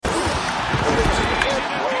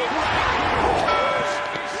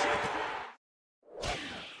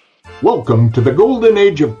Welcome to the Golden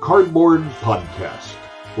Age of Cardboard podcast,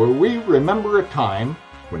 where we remember a time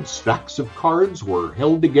when stacks of cards were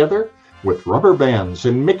held together with rubber bands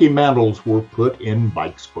and Mickey Mantles were put in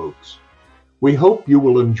bike spokes. We hope you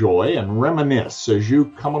will enjoy and reminisce as you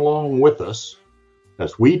come along with us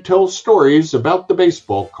as we tell stories about the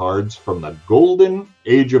baseball cards from the Golden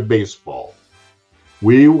Age of Baseball.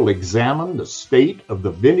 We will examine the state of the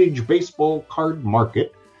vintage baseball card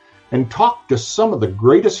market and talk to some of the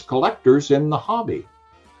greatest collectors in the hobby.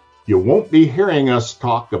 You won't be hearing us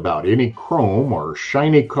talk about any chrome or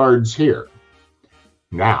shiny cards here.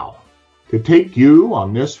 Now, to take you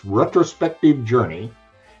on this retrospective journey,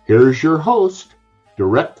 here's your host,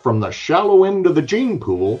 direct from the shallow end of the gene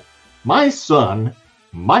pool, my son,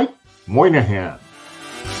 Mike Moynihan.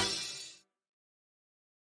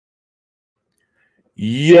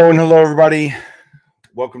 Yo, and hello, everybody.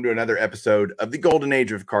 Welcome to another episode of the Golden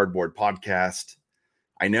Age of Cardboard podcast.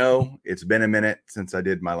 I know it's been a minute since I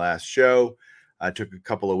did my last show. I took a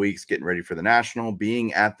couple of weeks getting ready for the National,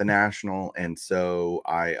 being at the National, and so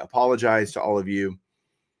I apologize to all of you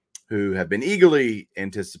who have been eagerly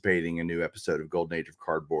anticipating a new episode of Golden Age of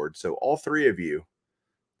Cardboard. So all three of you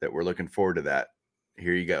that were looking forward to that,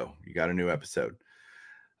 here you go. You got a new episode.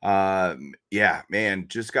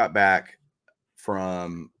 Just got back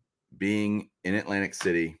from being in Atlantic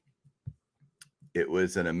City. It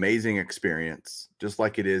was an amazing experience, just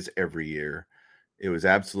like it is every year. It was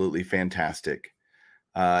absolutely fantastic.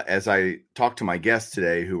 As I talked to my guests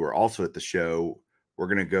today, who were also at the show, we're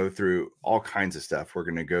going to go through all kinds of stuff. We're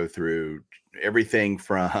going to go through everything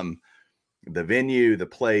from the venue, the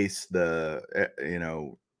place, how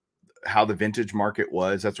the vintage market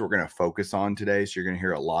was. That's what we're going to focus on today. So you're going to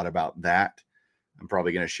hear a lot about that. I'm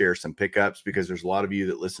probably going to share some pickups because there's a lot of you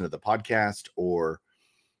that listen to the podcast or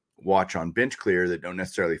watch on Bench Clear that don't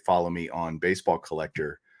necessarily follow me on Baseball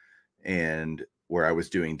Collector, and where I was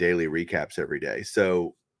doing daily recaps every day.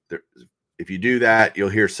 So if you do that, you'll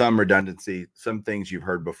hear some redundancy, some things you've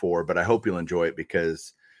heard before, but I hope you'll enjoy it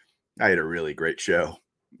because I had a really great show.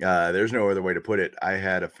 There's no other way to put it. I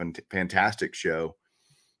had a fantastic show,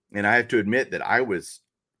 and I have to admit that I was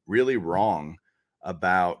really wrong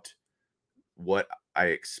about what I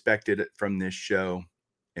expected from this show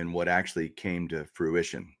and what actually came to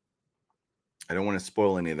fruition. I don't want to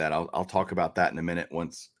spoil any of that. I'll talk about that in a minute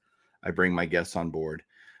once I bring my guests on board.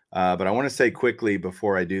 But I want to say quickly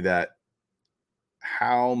before I do that,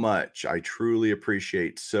 how much I truly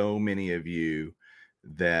appreciate so many of you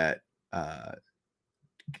that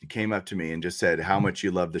came up to me and just said how much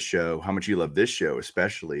you love the show, how much you love this show,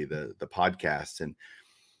 especially the podcast, and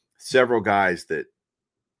several guys that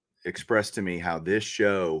expressed to me how this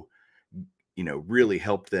show, really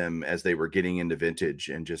helped them as they were getting into vintage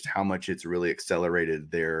and just how much it's really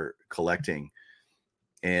accelerated their collecting.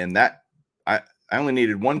 And that I only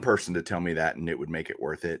needed one person to tell me that, and it would make it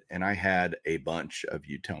worth it. And I had a bunch of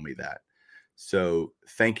you tell me that. So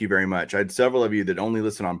thank you very much. I had several of you that only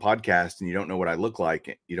listen on podcasts and you don't know what I look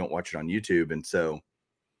like. You don't watch it on YouTube. And so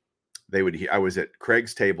I was at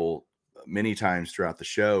Craig's table many times throughout the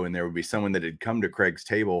show, and there would be someone that had come to Craig's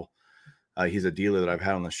table. He's a dealer that I've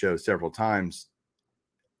had on the show several times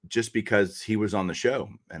just because he was on the show.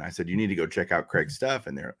 And I said, you need to go check out Craig's stuff.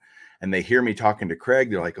 And they hear me talking to Craig.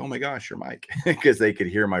 They're like, oh my gosh, you're Mike, because they could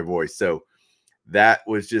hear my voice. So that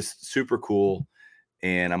was just super cool.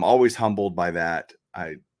 And I'm always humbled by that.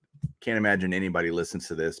 I can't imagine anybody listens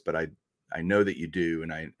to this, but I know that you do.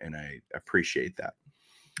 And I appreciate that.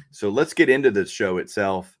 So let's get into the show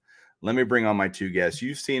itself. Let me bring on my two guests.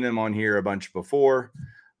 You've seen them on here a bunch before.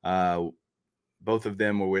 Both of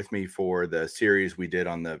them were with me for the series we did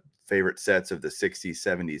on the favorite sets of the 60s,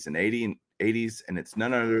 70s, and 80s. And it's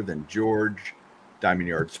none other than George, Diamond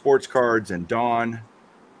Yard Sports Cards, and Don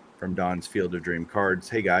from Don's Field of Dream Cards.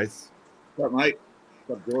 Hey, guys. What's up, Mike?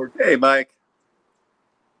 What's up, George? Hey, Mike.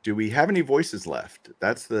 Do we have any voices left?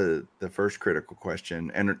 That's the first critical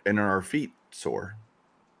question. And are our feet sore?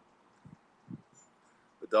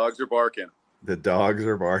 The dogs are barking. The dogs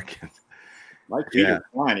are barking. My feet are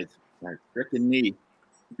fine. It's my freaking knee.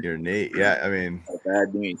 Your knee. Yeah, I mean. A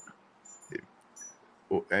bad knee.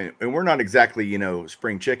 And we're not exactly,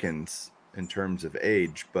 spring chickens in terms of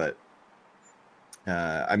age, but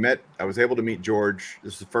I was able to meet George.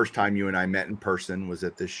 This is the first time you and I met in person, was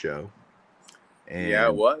at this show. And yeah,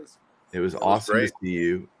 it was. It was awesome to see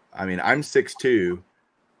you. I mean, I'm 6'2",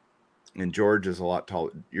 and George is a lot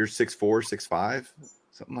taller. You're 6'4", 6'5",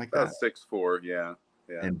 something like that. 6'4", yeah.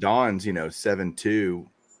 And Don's, 7'2".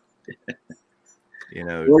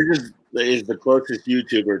 George is the closest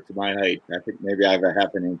YouTuber to my height. I think maybe I have a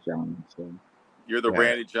half an inch on him. So You're the Yeah.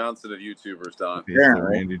 Randy Johnson of YouTubers, Don. He's the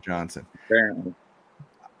Apparently. Randy Johnson. Apparently.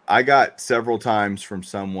 I got several times from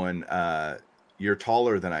someone, you're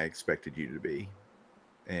taller than I expected you to be.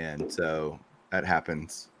 And so that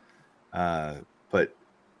happens. But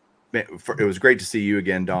it was great to see you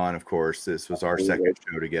again, Don. Of course, this was our second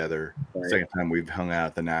show together, second time we've hung out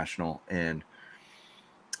at the National. And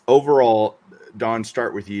overall, Don,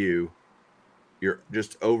 start with you. Your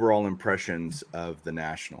just overall impressions of the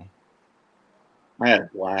National. I had a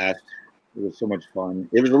blast. It was so much fun.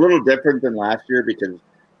 It was a little different than last year because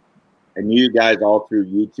I knew you guys all through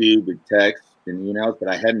YouTube and text and emails, but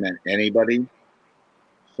I hadn't met anybody.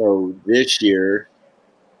 So this year,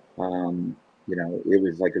 it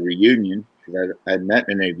was like a reunion because I'd met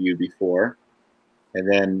many of you before. And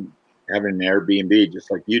then having an Airbnb,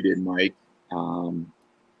 just like you did, Mike. Oh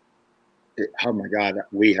my God,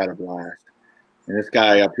 we had a blast. And this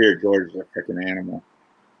guy up here, George, is a freaking animal.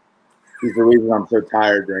 He's the reason I'm so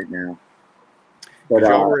tired right now. But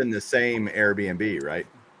y'all were in the same Airbnb, right?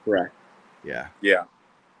 Correct. Yeah. Yeah.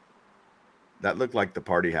 That looked like the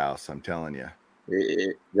party house, I'm telling you.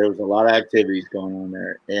 There was a lot of activities going on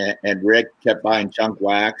there. And Rick kept buying chunk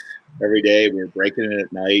wax every day. We were breaking it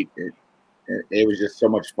at night. It was just so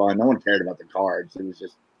much fun. No one cared about the cards. It was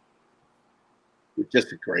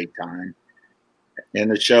just a great time.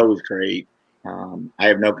 And the show was great. I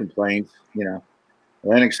have no complaints.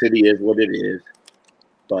 Atlantic City is what it is,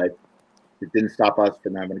 but it didn't stop us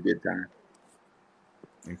from having a good time.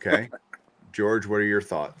 Okay. George, what are your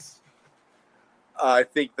thoughts? I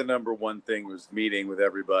think the number one thing was meeting with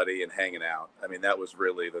everybody and hanging out. I mean, that was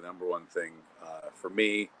really the number one thing for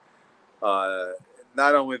me.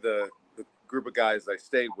 Not only the group of guys I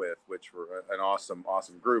stayed with, which were an awesome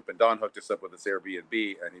group, and Don hooked us up with this Airbnb,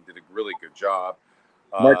 and he did a really good job.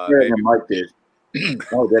 Much better than Mike did.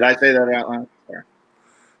 Oh, did I say that out loud? Sorry.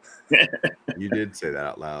 You did say that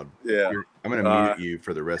out loud. Yeah. I'm going to mute you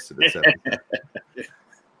for the rest of this episode.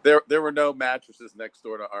 There were no mattresses next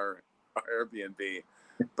door to our Airbnb,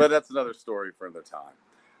 but that's another story for another time.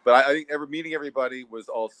 But I think meeting everybody was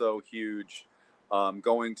also huge.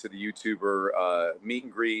 Going to the YouTuber meet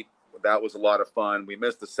and greet, that was a lot of fun. We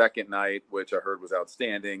missed the second night, which I heard was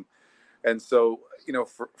outstanding. And so,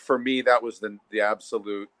 for me, that was the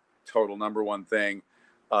absolute total number one thing.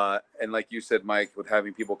 And like you said, Mike, with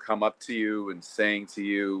having people come up to you and saying to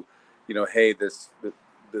you, hey, this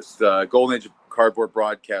Golden Age of Cardboard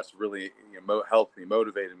broadcast really helped me,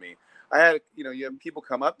 motivated me. I had, you have people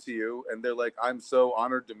come up to you and they're like, I'm so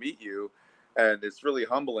honored to meet you. And it's really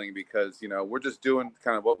humbling because, we're just doing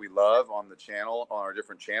kind of what we love on the channel, on our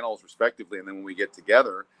different channels respectively. And then when we get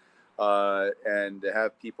together and to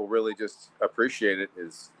have people really just appreciate it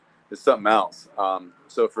is something else.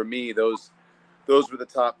 So for me, those were the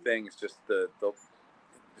top things. Just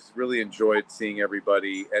just really enjoyed seeing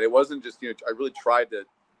everybody. And it wasn't just, I really tried to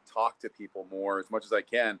talk to people more as much as I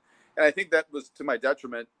can. And I think that was to my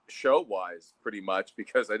detriment show wise, pretty much,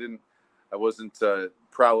 because I wasn't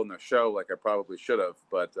prowling the show like I probably should have,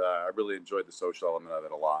 but I really enjoyed the social element of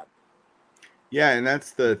it a lot. Yeah. And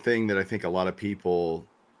that's the thing that I think a lot of people,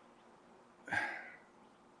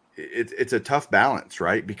 it's a tough balance,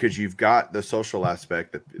 right? Because you've got the social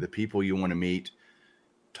aspect, the people you want to meet,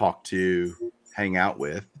 talk to, hang out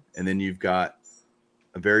with, and then you've got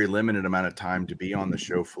a very limited amount of time to be on the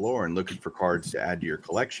show floor and looking for cards to add to your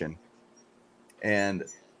collection. And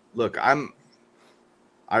look,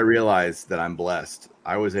 I realize that I'm blessed.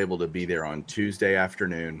 I was able to be there on Tuesday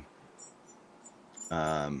afternoon,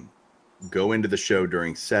 go into the show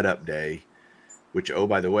during setup day, which, oh,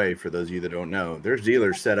 by the way, for those of you that don't know, there's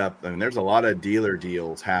dealers set up. I mean, there's a lot of dealer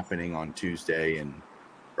deals happening on Tuesday and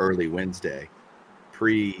early Wednesday,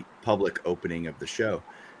 pre-public opening of the show.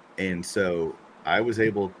 And so I was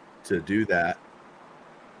able to do that.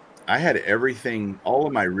 I had everything, all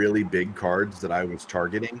of my really big cards that I was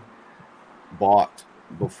targeting bought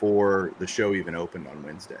before the show even opened on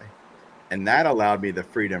Wednesday. And that allowed me the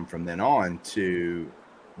freedom from then on to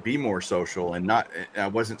be more social and I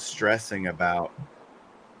wasn't stressing about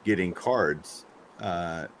getting cards.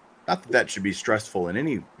 Not that should be stressful in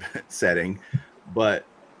any setting, but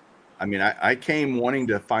I mean, I came wanting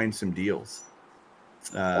to find some deals.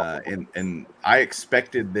 And I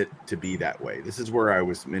expected it to be that way. This is where I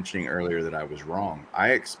was mentioning earlier that I was wrong.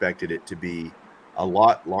 I expected it to be a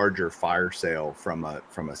lot larger fire sale from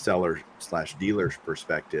a seller/dealer's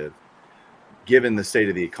perspective, given the state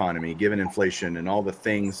of the economy, given inflation and all the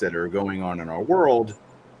things that are going on in our world.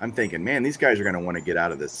 I'm thinking, man, these guys are going to want to get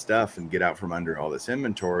out of this stuff and get out from under all this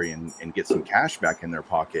inventory and get some cash back in their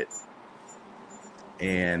pocket.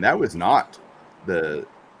 And that was not the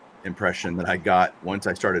impression that I got once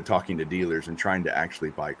I started talking to dealers and trying to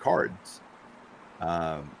actually buy cards.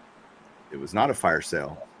 It was not a fire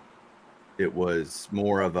sale. It was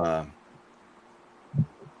more of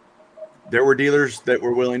there were dealers that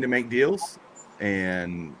were willing to make deals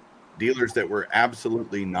and dealers that were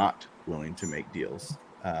absolutely not willing to make deals.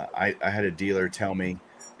 I had a dealer tell me,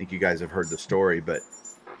 I think you guys have heard the story, but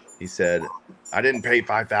he said, I didn't pay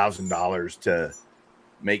 $5,000 to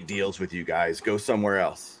make deals with you guys. Go somewhere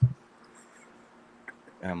else.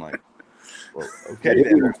 And I'm like, well, okay. He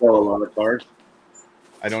didn't sell a lot of cars.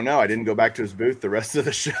 I don't know. I didn't go back to his booth the rest of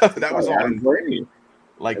the show. That was on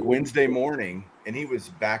like Wednesday morning, and he was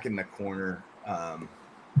back in the corner.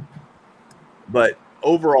 But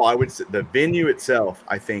overall, I would say the venue itself,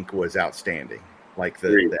 I think, was outstanding. Like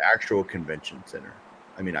the actual convention center.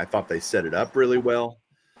 I mean, I thought they set it up really well.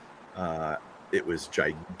 It was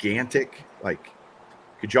gigantic. Like,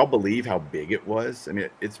 could y'all believe how big it was? I mean,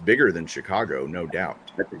 it's bigger than Chicago, no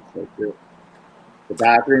doubt. I think so too. The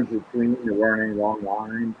bathrooms were clean. There weren't any long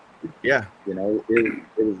lines. Yeah. You know, it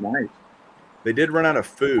was nice. They did run out of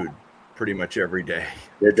food pretty much every day.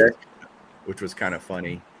 Did they? Which was kind of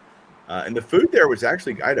funny. And the food there was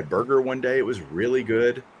actually, I had a burger one day. It was really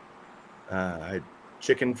good. I had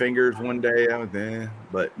chicken fingers one day. I was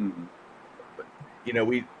but you know,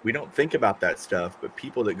 we don't think about that stuff, but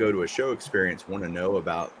people that go to a show experience want to know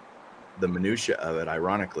about the minutia of it.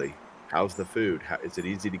 Ironically, how's the food? Is it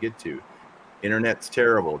easy to get to? Internet's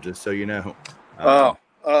terrible, just so you know.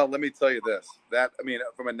 Let me tell you this. That, I mean,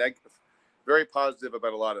 from a negative, very positive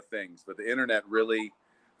about a lot of things, but the internet really,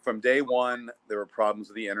 from day one, there were problems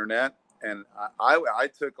with the internet. And I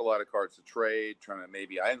took a lot of cards to trade, trying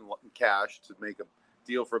to I hadn't cash to make a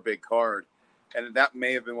deal for a big card. And that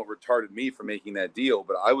may have been what retarded me from making that deal.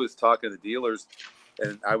 But I was talking to the dealers,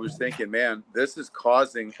 and I was thinking, man, this is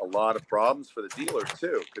causing a lot of problems for the dealers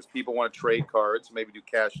too, because people want to trade cards, maybe do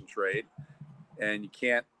cash and trade, and you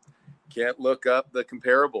can't look up the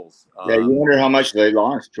comparables. Yeah, you wonder how much they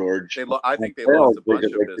lost, George. I think they lost a bunch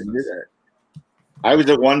of business. I was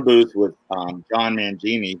at one booth with John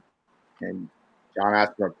Mangini, and John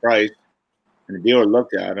asked him a price, and the dealer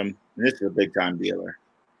looked at him, and this is a big-time dealer.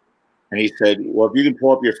 And he said, well, if you can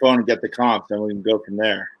pull up your phone and get the comps, then we can go from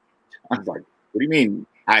there. I was like, what do you mean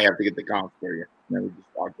I have to get the comps for you? And then we just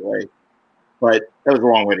walked away. But that was the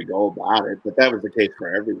wrong way to go about it. But that was the case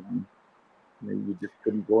for everyone. I mean, you just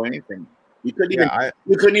couldn't go anything. You couldn't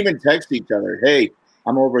you couldn't even text each other. Hey,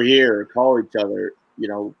 I'm over here. Or call each other. You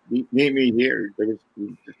know, meet me here. We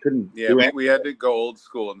just couldn't. Yeah, we had to go old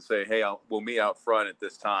school and say, hey, we'll meet out front at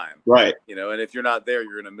this time. Right. You know, and if you're not there,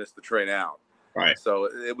 you're going to miss the train out. Right. So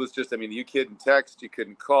it was just, I mean, you couldn't text, you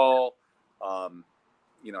couldn't call.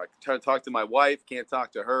 You know, I try to talk to my wife, can't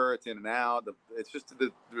talk to her. It's in and out. It's just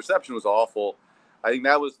the reception was awful. I think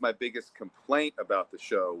that was my biggest complaint about the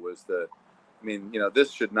show was I mean, you know,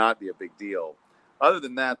 this should not be a big deal. Other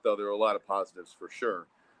than that, though, there are a lot of positives for sure.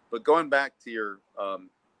 But going back to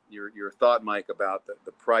your thought, Mike, about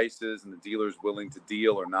the prices and the dealers willing to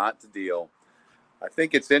deal or not to deal, I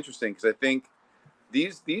think it's interesting because I think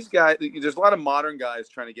these guys, there's a lot of modern guys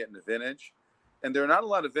trying to get into vintage, and there are not a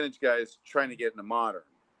lot of vintage guys trying to get into modern.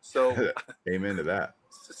 So amen to that.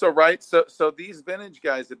 So these vintage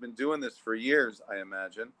guys have been doing this for years, I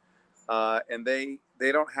imagine, and they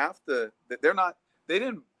don't have to. They're not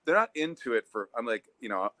into it for. I'm like, you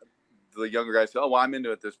know, the younger guys say, oh, well, I'm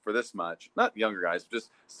into it for this much. Not younger guys,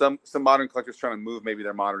 just some modern collectors trying to move maybe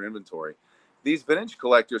their modern inventory. These vintage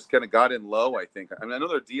collectors kind of got in low, I think. I mean, I know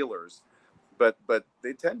they're dealers. But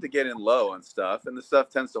they tend to get in low on stuff, and the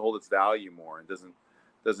stuff tends to hold its value more and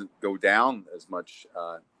doesn't go down as much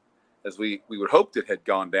as we would hoped it had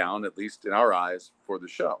gone down, at least in our eyes, for the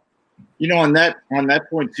show. You know, on that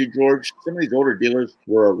point too, George, some of these older dealers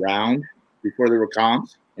were around before there were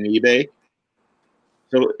comps and eBay,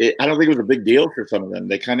 so I don't think it was a big deal for some of them.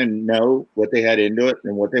 They kind of know what they had into it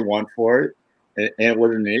and what they want for it, and it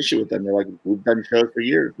wasn't an issue with them. They're like, we've done shows for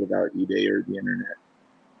years without eBay or the internet.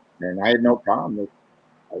 And I had no problem with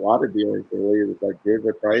a lot of dealers. Really, it was like, here's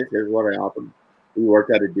the price, here's what I offered. We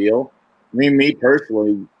worked out a deal. I mean, me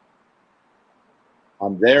personally,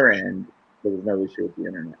 on their end, there was no issue with the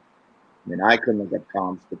internet. I mean, I couldn't look at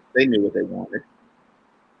comps, but they knew what they wanted.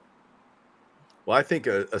 Well, I think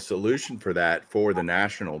a solution for that for the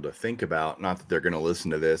National to think about, not that they're going to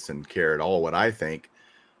listen to this and care at all what I think,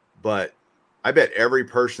 but I bet every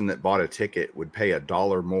person that bought a ticket would pay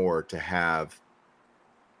 $1 more to have,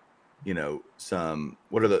 you know, some,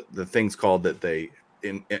 what are the things called that they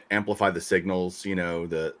amplify the signals, you know,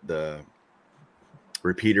 the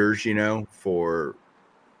repeaters, you know, for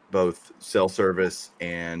both cell service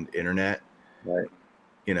and internet. Right.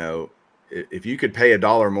 you know, if you could pay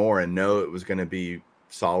 $1 more and know it was going to be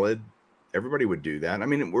solid, everybody would do that. I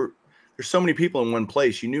mean, there's so many people in one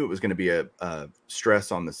place. You knew it was going to be a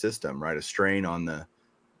stress on the system, right? A strain on the.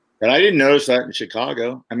 But I didn't notice that in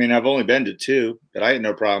Chicago. I mean, I've only been to 2, but I had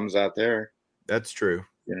no problems out there. That's true.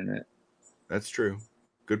 Internet. That's true.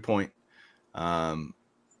 Good point. So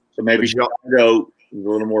maybe Chicago is a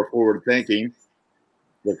little more forward thinking,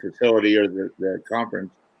 the facility or the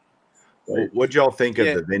conference. What'd y'all think of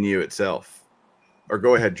the venue itself? Or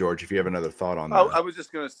go ahead, George, if you have another thought on that. I was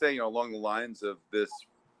just going to say, along the lines of the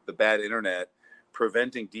bad internet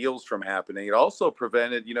preventing deals from happening. It also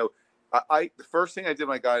prevented, the first thing I did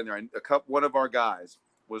when I got in there, one of our guys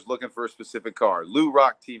was looking for a specific card. Lou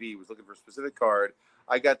Rock TV was looking for a specific card.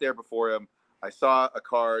 I got there before him. I saw a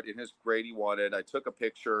card in his grade he wanted. I took a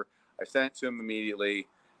picture. I sent it to him immediately.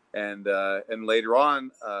 And later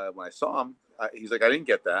on, when I saw him, he's like, I didn't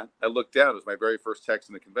get that. I looked down. It was my very first text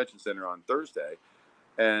in the convention center on Thursday.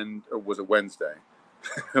 Or was it Wednesday?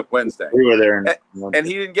 Wednesday. We were there. And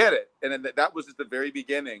he didn't get it. And then that was at the very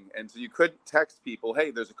beginning. And so you couldn't text people,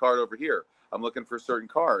 hey, there's a card over here. I'm looking for a certain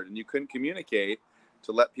card. And you couldn't communicate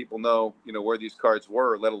to let people know, where these cards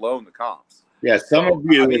were, let alone the comps. Yeah, some of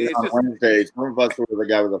you on Wednesday. Some of us were the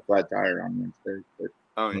guy with a flat tire on Wednesday. But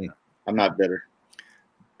I'm not bitter.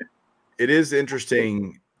 It is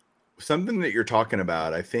interesting. Something that you're talking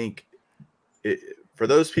about, I think, for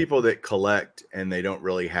those people that collect and they don't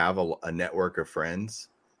really have a network of friends,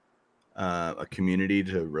 a community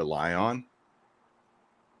to rely on.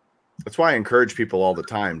 That's why I encourage people all the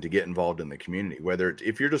time to get involved in the community, whether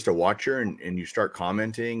if you're just a watcher and you start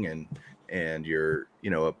commenting and you're,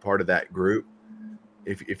 a part of that group.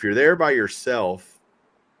 If you're there by yourself,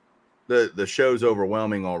 the show's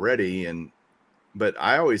overwhelming already. But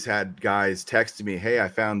I always had guys texting me, hey, I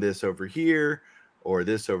found this over here or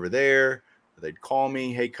this over there. They'd call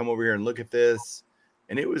me, hey, come over here and look at this.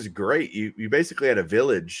 And it was great. You basically had a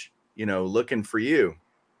village, looking for you.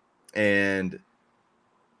 And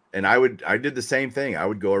I did the same thing. I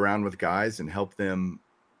would go around with guys and help them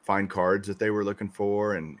find cards that they were looking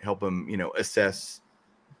for and help them, assess,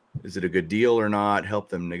 is it a good deal or not, help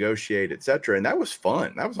them negotiate, etc. And that was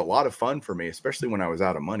fun. That was a lot of fun for me, especially when I was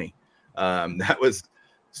out of money. That was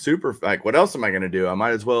super. Like, what else am I going to do? I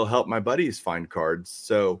might as well help my buddies find cards.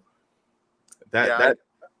 So that's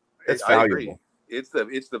valuable. Agree. It's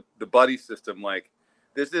the buddy system. Like,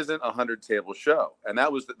 this isn't a 100-table show. And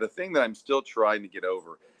that was the thing that I'm still trying to get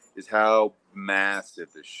over is how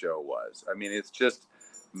massive this show was. I mean, it's just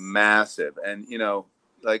massive. And,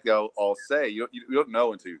 like I'll say, you don't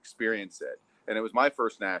know until you experience it. And it was my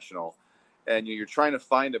first national. And you're trying to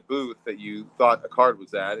find a booth that you thought a card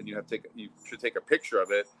was at, and you should take a picture of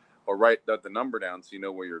it or write the number down so you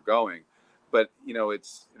know where you're going. But, it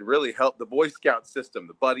really helped the Boy Scout system,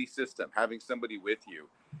 the buddy system, having somebody with you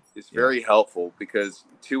is very helpful because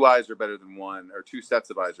 2 eyes are better than one, or 2 sets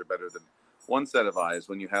of eyes are better than 1 set of eyes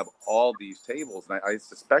when you have all these tables. And I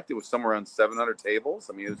suspect it was somewhere around 700 tables.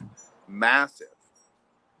 I mean, it was massive.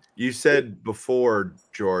 You said before,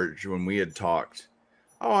 George, when we had talked,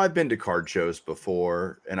 oh, I've been to card shows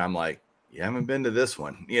before. And I'm like, you haven't been to this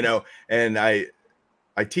one, and I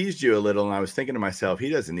teased you a little and I was thinking to myself,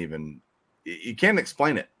 you can't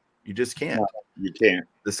explain it. You just can't. No, you can't.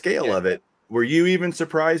 The scale of it. Were you even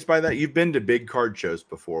surprised by that? You've been to big card shows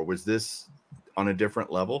before. Was this on a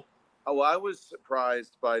different level? Oh, I was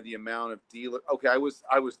surprised by the amount of dealer. Okay, I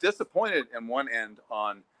was disappointed in one end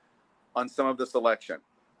on some of the selection.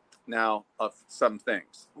 Now of some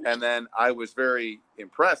things, and then I was very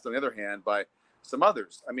impressed on the other hand by some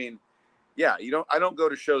others. I mean, yeah, I don't go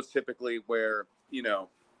to shows typically where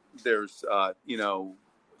there's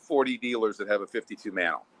 40 dealers that have a 52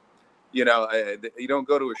 mantle. You don't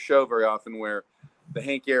go to a show very often where the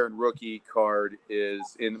Hank Aaron rookie card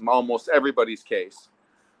is in almost everybody's case.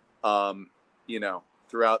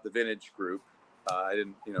 Throughout the vintage group, I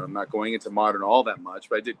didn't. I'm not going into modern all that much,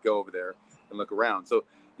 but I did go over there and look around. So.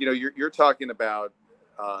 You're talking about,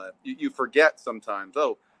 you forget sometimes,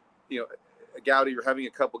 a Gowdy, you're having a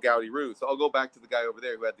couple Gowdy Ruths. I'll go back to the guy over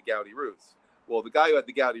there who had the Gowdy Ruths. Well, the guy who had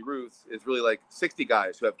the Gowdy Ruths is really like 60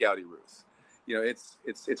 guys who have Gowdy Ruths.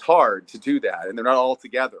 It's hard to do that, and they're not all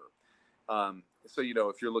together. So,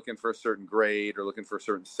 if you're looking for a certain grade or looking for a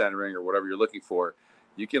certain centering or whatever you're looking for,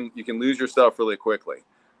 you can lose yourself really quickly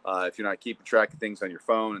if you're not keeping track of things on your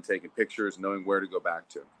phone and taking pictures and knowing where to go back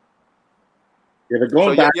to. Yeah, but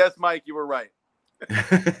going back, yes, Mike, you were right.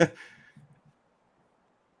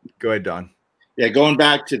 Go ahead, Don. Yeah, going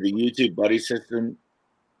back to the YouTube buddy system.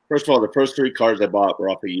 First of all, the first 3 cards I bought were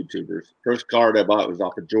off of YouTubers. First card I bought was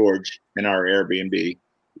off of George in our Airbnb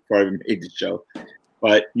before I even made the show.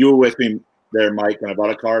 But you were with me there, Mike, when I bought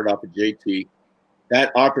a card off of JT.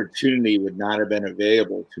 That opportunity would not have been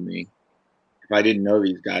available to me if I didn't know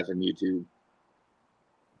these guys on YouTube.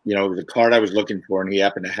 You know, it was a card I was looking for, and he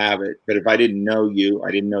happened to have it. But if I didn't know you,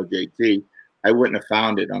 I didn't know JT, I wouldn't have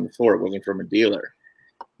found it on the floor. It wasn't from a dealer.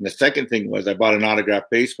 And the second thing was I bought an autographed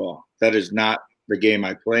baseball. That is not the game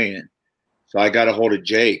I play in. So I got a hold of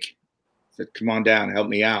Jake. Said, come on down, help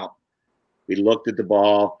me out. We looked at the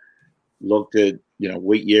ball, looked at,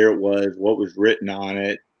 what year it was, what was written on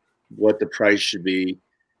it, what the price should be,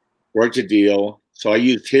 worked a deal. So I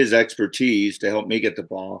used his expertise to help me get the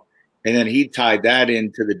ball. And then he tied that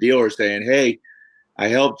into the dealer saying, hey, I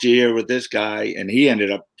helped you here with this guy. And he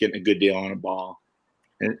ended up getting a good deal on a ball.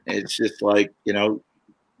 And it's just like,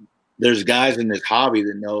 there's guys in this hobby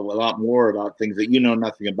that know a lot more about things that you know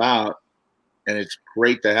nothing about. And it's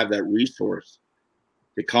great to have that resource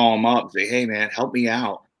to call them up and say, hey, man, help me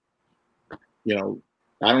out. I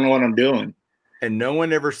don't know what I'm doing. And no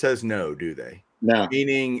one ever says no, do they? No.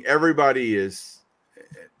 Meaning everybody is,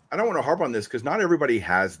 I don't want to harp on this because not everybody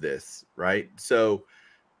has this, right? So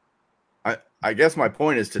I guess my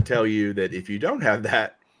point is to tell you that if you don't have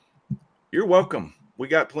that, you're welcome. We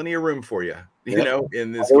got plenty of room for you,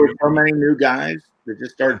 in this. There were so many new guys that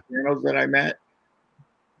just started channels that I met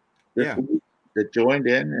this week that joined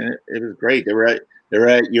in, and it was great. They were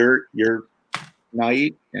at your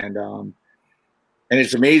night, and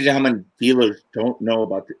it's amazing how many dealers don't know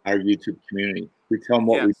about our YouTube community. We tell them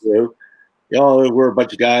what we do. We're a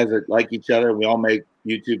bunch of guys that like each other. We all make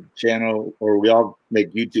YouTube channel, or we all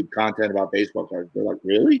make YouTube content about baseball cards. They're like,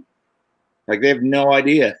 really? Like, they have no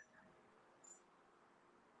idea.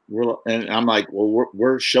 And I'm like, well,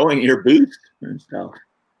 we're showing your booth and stuff.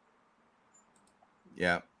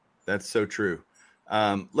 Yeah, that's so true.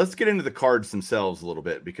 Let's get into the cards themselves a little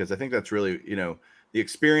bit, because I think that's really, the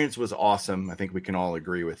experience was awesome. I think we can all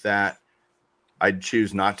agree with that. I'd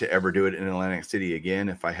choose not to ever do it in Atlantic City again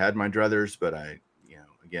if I had my druthers, but I,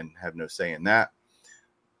 again, have no say in that.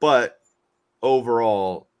 But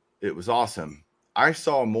overall, it was awesome. I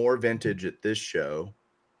saw more vintage at this show,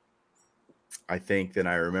 I think, than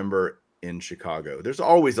I remember in Chicago. There's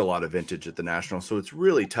always a lot of vintage at the National, so it's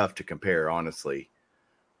really tough to compare, honestly.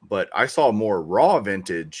 But I saw more raw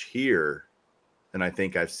vintage here than I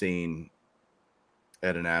think I've seen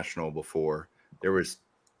at a National before. There was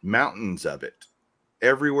mountains of it.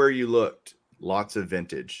 Everywhere you looked, lots of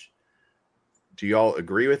vintage. Do y'all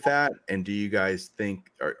agree with that? And do you guys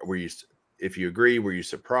think, or if you agree, were you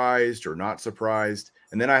surprised or not surprised?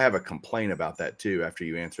 And then I have a complaint about that too after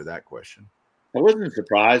you answer that question. I wasn't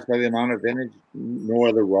surprised by the amount of vintage,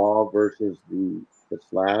 nor the raw versus the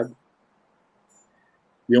slab.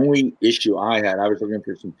 The only issue I had, I was looking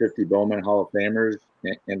for some 50 Bowman Hall of Famers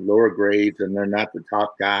and lower grades, and they're not the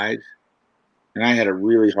top guys. And I had a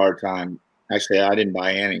really hard time. Actually, I didn't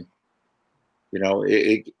buy any.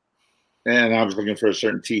 And I was looking for a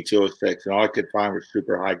certain T206, and all I could find were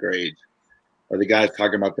super high grades. Or the guys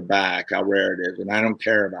talking about the back, how rare it is. And I don't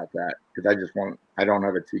care about that because I don't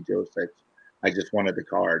have a T206. I just wanted the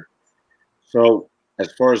card. So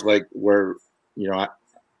as far as like where,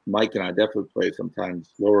 Mike and I definitely play sometimes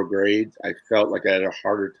lower grades. I felt like I had a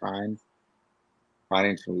harder time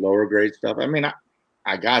finding some lower grade stuff. I mean,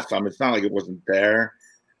 I got some. It's not like it wasn't there,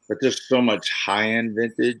 but there's so much high-end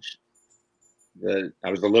vintage that I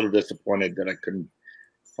was a little disappointed that I couldn't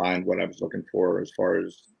find what I was looking for as far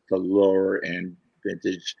as the lower end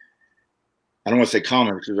vintage. I don't want to say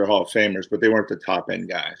common because they're Hall of Famers, but they weren't the top end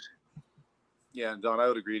guys. Yeah, Don, I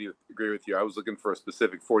would agree with you. I was looking for a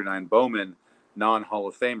specific 49 Bowman non-Hall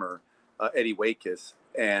of Famer, Eddie Waitkus,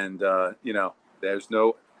 and there's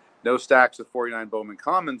no stacks of 49 Bowman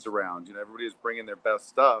Commons around. Everybody is bringing their best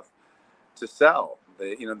stuff to sell.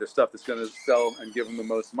 The stuff that's going to sell and give them the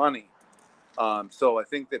most money. So I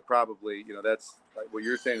think that probably that's like what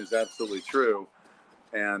you're saying is absolutely true.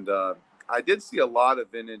 And I did see a lot of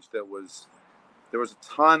vintage there was a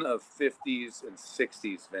ton of 50s and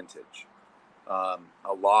 60s vintage.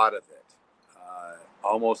 A lot of it.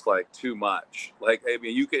 Almost like too much. Like, I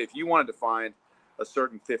mean, if you wanted to find a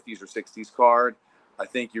certain 50s or 60s card, I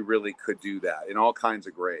think you really could do that in all kinds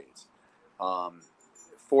of grades. 40s,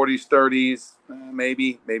 30s,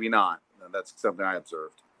 maybe not. That's something I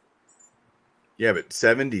observed. Yeah, but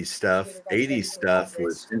 70s stuff, 80s stuff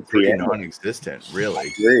was pretty non-existent,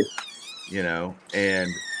 really. And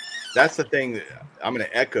that's the thing that I'm going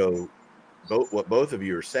to echo what both of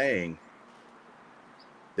you are saying.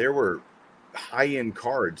 There were high-end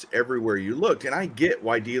cards everywhere you looked, and I get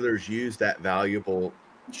why dealers use that valuable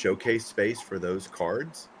showcase space for those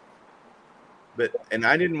cards. And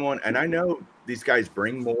I know these guys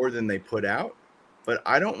bring more than they put out, but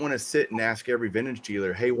I don't want to sit and ask every vintage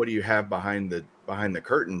dealer, hey, what do you have behind the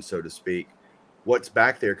curtain, so to speak? What's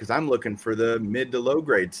back there? Because I'm looking for the mid to low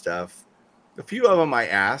grade stuff. A few of them I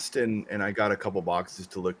asked, and I got a couple boxes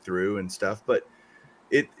to look through and stuff, but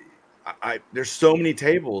there's so many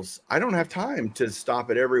tables. I don't have time to stop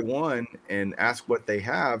at every one and ask what they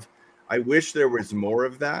have. I wish there was more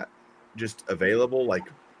of that just available, like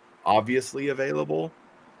obviously available,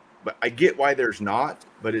 but I get why there's not,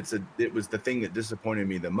 but it was the thing that disappointed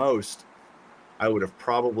me the most. I would have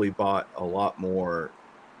probably bought a lot more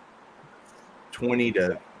 $20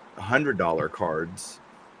 to $100 cards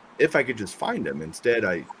if I could just find them. Instead,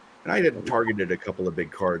 I had targeted a couple of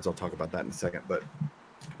big cards. I'll talk about that in a second, but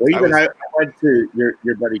I went to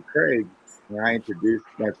your buddy Craig, and I introduced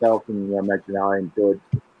myself, and I mentioned how I enjoyed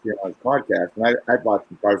on his podcast, and I bought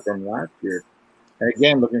some cards from him last year. And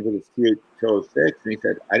again, looking for this T206, and he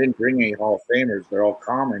said, I didn't bring any Hall of Famers. They're all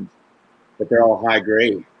commons, but they're all high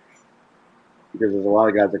grade. Because there's a lot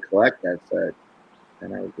of guys that collect that set.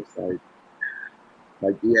 And I was just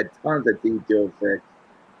like he had tons of T206.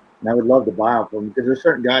 And I would love to buy them from him, because there's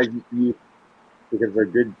certain guys because they're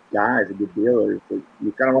good guys and good dealers, so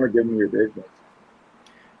you kind of want to give them your business.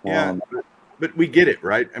 Yeah, but we get it,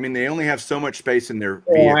 right? I mean, they only have so much space in their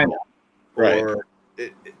vehicle. Right. Or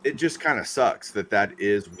it just kind of sucks that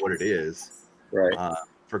is what it is, right?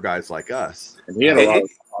 For guys like us. And he had a lot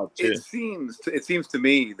of it seems to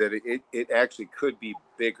me that it actually could be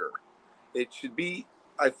bigger. It should be.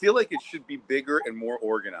 I feel like it should be bigger and more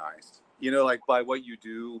organized. Like by what you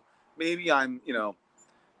do. Maybe I'm.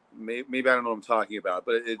 Maybe I don't know what I'm talking about,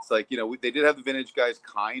 but it's like, they did have the vintage guys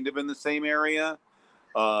kind of in the same area.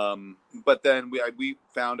 But then we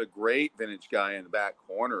found a great vintage guy in the back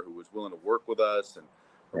corner who was willing to work with us, and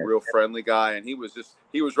a real friendly guy. And he was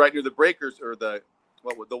right near the breakers, or the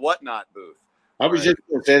whatnot booth. I was just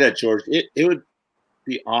going to say that, George. It would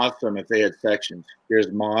be awesome if they had sections.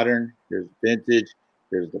 Here's modern, here's vintage,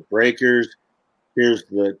 here's the breakers, here's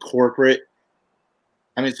the corporate.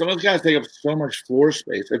 I mean, some of those guys take up so much floor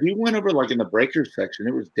space. If you went over like in the breakers section,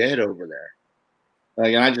 it was dead over there.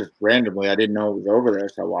 Like, and I just randomly, I didn't know it was over there,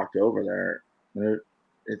 so I walked over there. And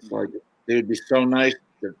it's like, it would be so nice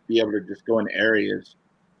to be able to just go in areas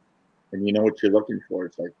and you know what you're looking for.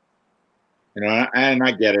 It's like, and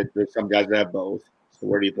I get it. There's some guys that have both. So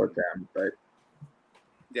where do you put them? But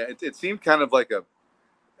yeah, it seemed kind of like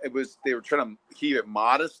they were trying to keep it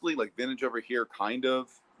modestly, like vintage over here, kind of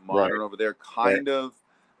modern over there, kind of.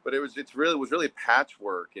 But it was really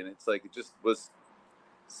patchwork, and it's like it just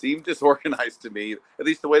seemed disorganized to me, at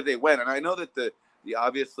least the way they went. And I know that the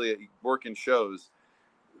obviously work in shows,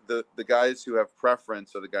 the guys who have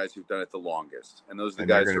preference are the guys who've done it the longest, and those are the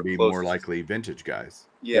guys who are be closest. More likely vintage guys.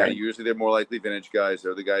 Yeah, usually they're more likely vintage guys.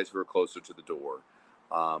 They're the guys who are closer to the door,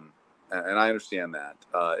 and I understand that.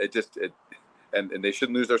 And they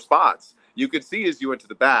shouldn't lose their spots. You could see as you went to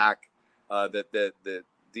the back that the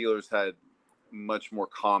dealers had much more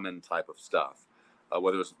common type of stuff,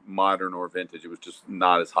 whether it was modern or vintage. It was just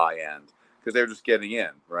not as high end because they were just getting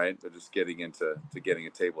in, right? They're just getting into getting a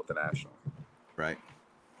table at the National. Right.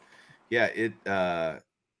 Yeah.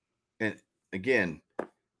 And again,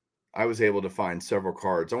 I was able to find several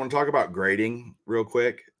cards. I want to talk about grading real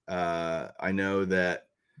quick. I know that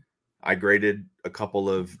I graded a couple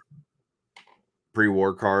of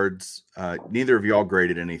pre-war cards. Neither of y'all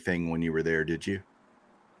graded anything when you were there, did you?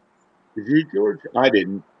 Did you, George? I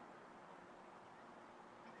didn't.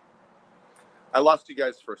 I lost you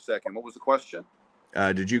guys for a second. What was the question?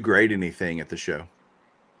 Did you grade anything at the show?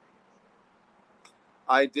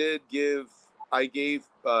 I gave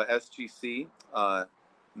SGC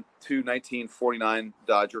 2 1949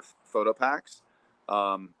 Dodger photo packs.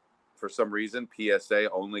 For some reason,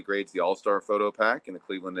 PSA only grades the All-Star photo pack and the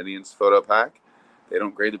Cleveland Indians photo pack. They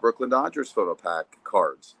don't grade the Brooklyn Dodgers photo pack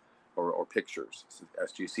cards or pictures.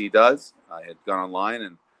 SGC does. I had gone online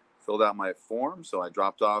and filled out my form, so I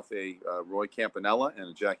dropped off a Roy Campanella and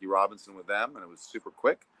a Jackie Robinson with them, and it was super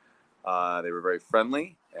quick. They were very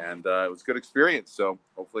friendly, and it was a good experience. So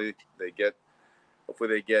hopefully they get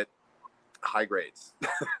high grades.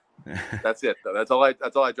 That's it. That's all I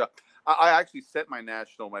dropped. I actually sent my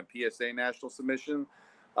PSA national submission,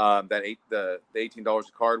 the $18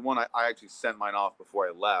 a card one. I actually sent mine off before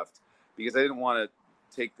I left because I didn't want to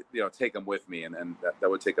take them with me, and that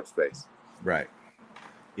would take up space. Right.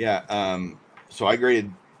 Yeah. So I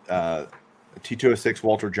graded a T206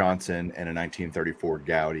 Walter Johnson and a 1934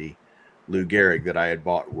 Gowdy Lou Gehrig that I had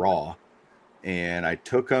bought raw, and I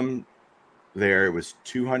took them there. It was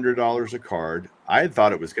 $200 a card. I had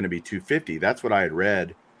thought it was going to be $250. That's what I had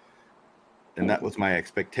read, and that was my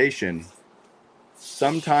expectation.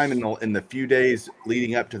 sometime in the few days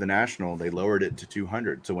leading up to the national, they lowered it to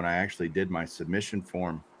 200. So when I actually did my submission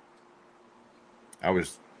form, I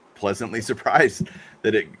was pleasantly surprised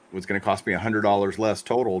that it was going to cost me $100 less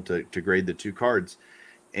total to grade the 2 cards.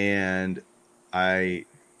 And I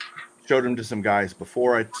showed them to some guys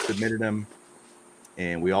before I submitted them,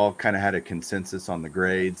 and we all kind of had a consensus on the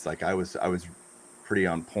grades. Like I was pretty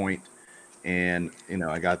on point. And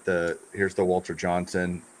I got here's the Walter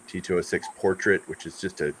Johnson T206 Portrait, which is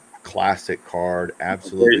just a classic card,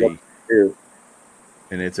 absolutely.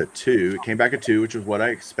 And it's a 2. It came back a 2, which was what I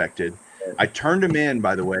expected. I turned them in,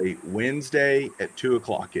 by the way, Wednesday at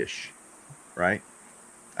 2:00 ish, right?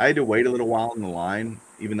 I had to wait a little while in the line,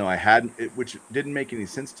 even though I hadn't, which didn't make any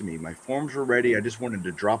sense to me. My forms were ready. I just wanted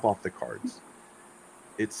to drop off the cards.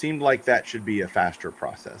 It seemed like that should be a faster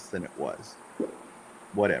process than it was.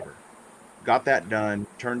 Whatever. Got that done,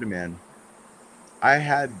 turned them in. I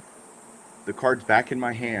had the cards back in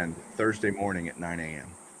my hand Thursday morning at 9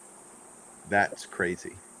 a.m. That's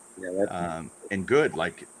crazy. Yeah, and good.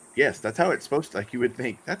 Like, yes, that's how it's supposed to, like you would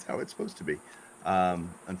think. That's how it's supposed to be.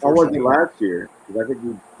 Unfortunately, how was it last year? Because I think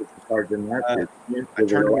you put the cards in last year. I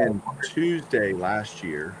turned them in Tuesday last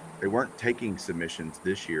year. They weren't taking submissions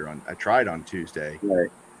this year. I tried on Tuesday. Right.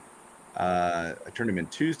 I turned them in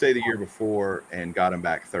Tuesday the year before and got them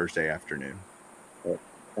back Thursday afternoon.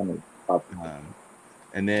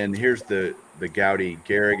 And then here's the Gaudi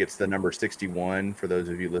Gehrig. It's the number 61 for those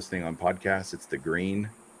of you listening on podcasts. It's the green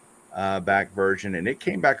back version, and it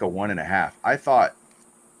came back a 1.5. I thought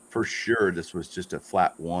for sure this was just a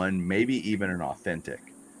flat 1, maybe even an authentic.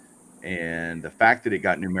 And the fact that it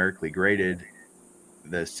got numerically graded,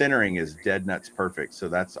 the centering is dead nuts perfect. So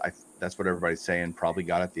that's what everybody's saying. Probably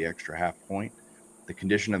got it the extra half point. The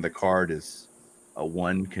condition of the card is a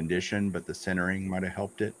 1 condition, but the centering might have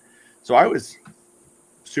helped it. So I was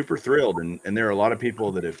super thrilled. And there are a lot of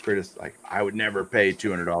people that have criticized, like, I would never pay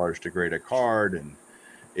 $200 to grade a card, and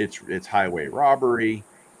it's highway robbery.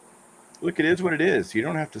 Look, it is what it is. You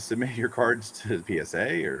don't have to submit your cards to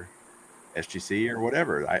PSA or SGC or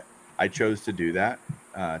whatever. I chose to do that.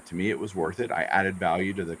 To me, it was worth it. I added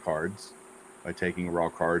value to the cards by taking raw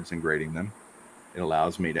cards and grading them. It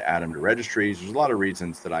allows me to add them to registries. There's a lot of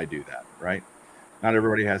reasons that I do that, right? Not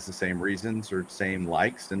everybody has the same reasons or same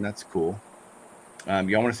likes, and that's cool.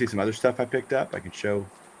 Y'all want to see some other stuff I picked up? I can show.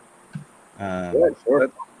 Yeah,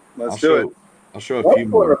 sure. Let's do it. I'll show a few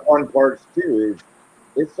more. One of the fun parts, too, is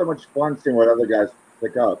it's so much fun seeing what other guys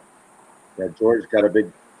pick up. Yeah, George got a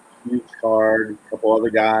big, huge card, a couple other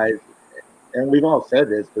guys. And we've all said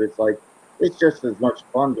this, but it's like, it's just as much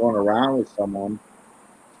fun going around with someone,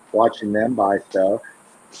 watching them buy stuff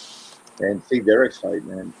and see their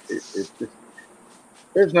excitement. It's just,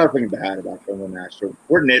 there's nothing bad about going to the National.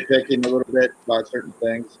 We're nitpicking a little bit about certain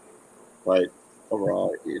things, but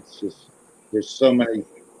overall, it's just, there's so many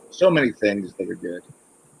things that are good.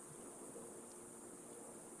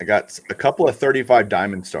 I got a couple of 35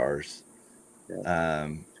 Diamond Stars. Yeah.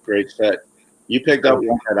 Great set. You picked up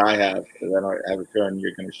one that I have, so then I have a feeling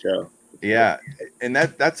you're going to show. Yeah, and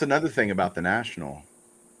that's another thing about the National.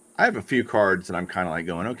 I have a few cards that I'm kind of like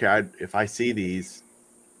going, okay, if I see these,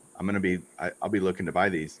 I'll be looking to buy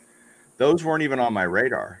these. Those weren't even on my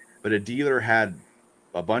radar, but a dealer had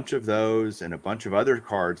a bunch of those and a bunch of other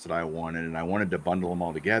cards that I wanted, and I wanted to bundle them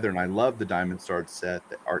all together. And I love the Diamond Stars set,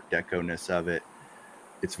 the Art Deco-ness of it.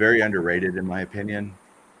 It's very underrated in my opinion,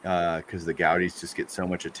 because the Gaudis just get so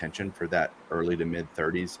much attention for that early to mid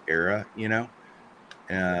 30s era,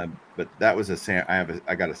 but that was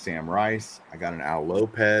I got a Sam Rice. I got an Al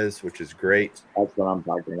Lopez, which is great. That's what I'm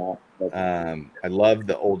talking about. I love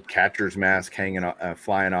the old catcher's mask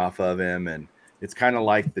flying off of him, and it's kind of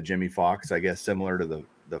like the Jimmy Fox, I guess, similar to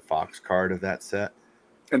the Fox card of that set.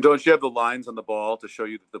 And don't you have the lines on the ball to show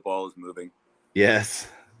you that the ball is moving? Yes.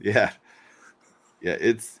 Yeah. Yeah.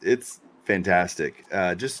 It's fantastic.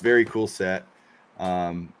 Just very cool set.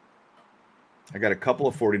 I got a couple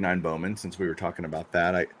of 49 Bowman since we were talking about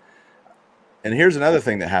that. And here's another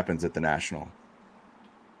thing that happens at the National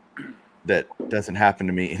that doesn't happen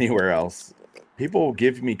to me anywhere else. People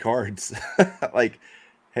give me cards like,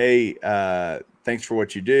 hey, thanks for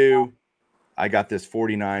what you do. I got this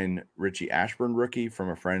 49 Richie Ashburn rookie from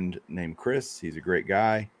a friend named Chris. He's a great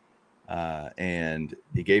guy. And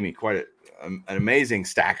he gave me quite an amazing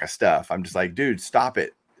stack of stuff. I'm just like, dude, stop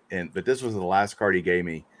it. But this was the last card he gave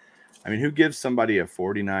me. I mean, who gives somebody a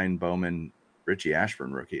 49 Bowman Richie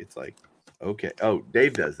Ashburn rookie? It's like, okay. Oh,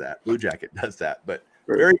 Dave does that. Blue Jacket does that. But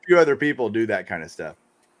very few other people do that kind of stuff.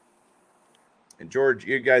 And George,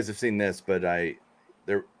 you guys have seen this, but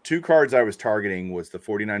there 2 cards I was targeting was the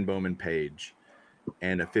 49 Bowman Page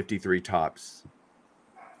and a 53 Topps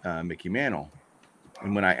Mickey Mantle.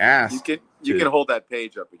 And when I asked, you can hold that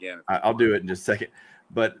page up again. I'll do it in just a second.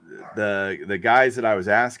 But the guys that I was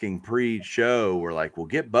asking pre-show were like, "Well,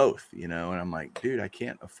 get both," And I'm like, "Dude, I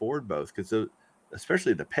can't afford both because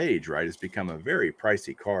especially the page, right, has become a very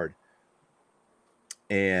pricey card."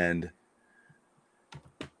 And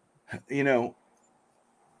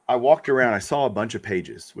I walked around. I saw a bunch of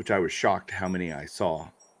pages, which I was shocked how many I saw.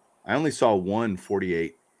 I only saw one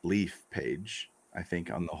 48 leaf page, I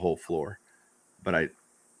think, on the whole floor, but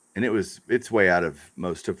it's way out of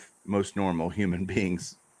most normal human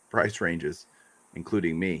beings' price ranges,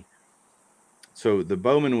 including me. So the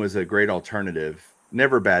Bowman was a great alternative.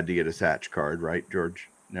 Never bad to get a Satch card, right, George?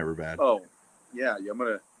 Never bad. Oh, yeah.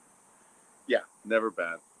 Never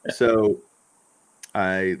bad. So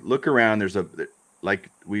I look around. There's like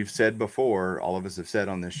we've said before, all of us have said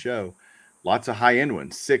on this show, lots of high end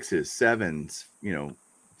ones, 6s, 7s,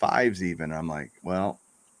 5s even. I'm like, well,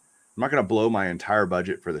 I'm not going to blow my entire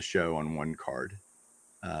budget for the show on one card.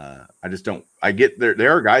 I just don't. I get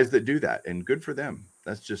there are guys that do that, and good for them.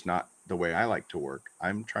 That's just not the way I like to work.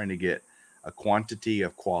 I'm trying to get a quantity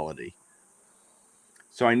of quality.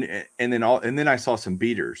 So and then I saw some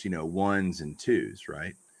beaters, 1s and 2s,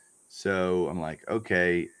 right? So I'm like,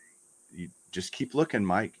 okay, you just keep looking,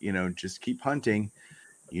 Mike. Just keep hunting.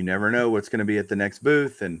 You never know what's going to be at the next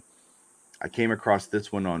booth. And I came across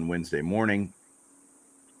this one on Wednesday morning.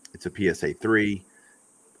 It's a PSA 3.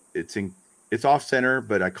 It's off center,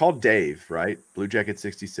 but I called Dave, right? Blue Jacket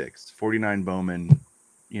 66, 49 Bowman,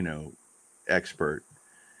 expert.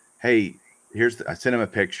 Hey, I sent him a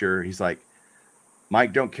picture. He's like,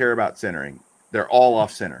 Mike, don't care about centering. They're all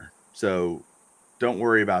off center. So don't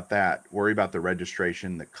worry about that. Worry about the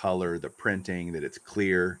registration, the color, the printing, that it's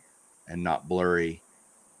clear and not blurry.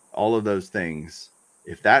 All of those things.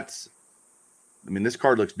 This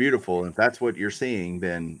card looks beautiful. If that's what you're seeing,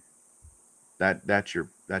 then that's your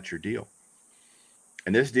deal.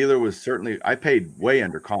 And this dealer was certainly, I paid way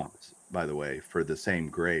under comps, by the way, for the same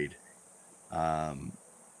grade.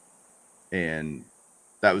 And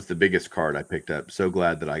that was the biggest card I picked up. So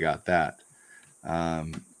glad that I got that.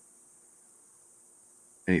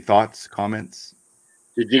 Any thoughts, comments?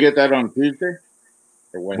 Did you get that on Tuesday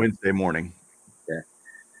or Wednesday morning? Yeah.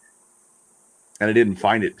 And I didn't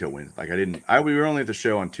find it till Wednesday. We were only at the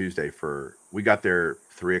show on Tuesday we got there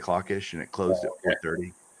 3:00 ish and it closed at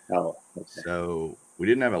 4:30. Oh, okay. So we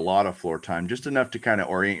didn't have a lot of floor time, just enough to kind of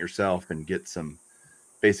orient yourself and get some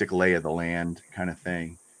basic lay of the land kind of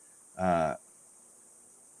thing.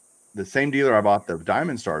 The same dealer I bought the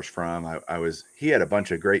Diamond Stars from, he had a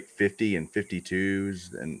bunch of great 50 and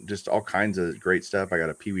 52s and just all kinds of great stuff. I got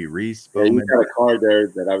a Pee Wee Reese. Yeah, you got a card there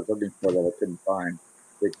that I was looking for that I couldn't find.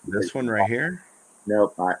 This one right here?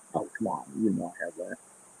 Nope. Oh, come on. I have that.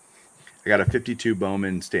 I got a 52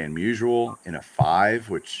 Bowman Stan Musial in a 5,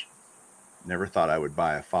 which never thought I would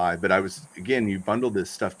buy a 5. But you bundle this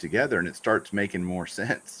stuff together and it starts making more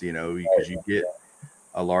sense, because you get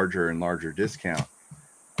a larger and larger discount.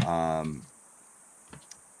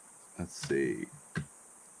 Let's see.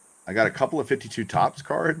 I got a couple of 52 Topps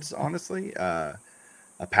cards, honestly. A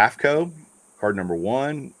Pafco, card number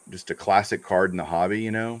 1, just a classic card in the hobby,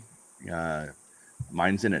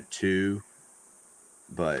 Mine's in a 2.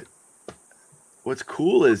 But what's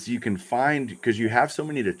cool is you can find, because you have so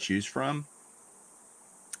many to choose from,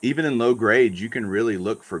 even in low grades, you can really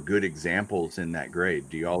look for good examples in that grade.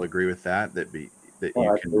 Do you all agree with that? You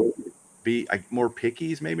can be more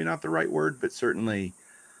picky is maybe not the right word, but certainly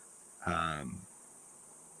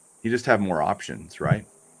you just have more options, right?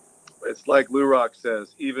 It's like Lou Rock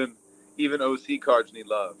says, even OC cards need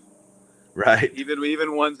love, right? Even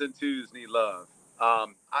 1s and 2s need love.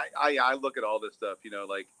 I look at all this stuff,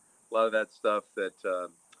 like a lot of that stuff that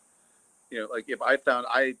like if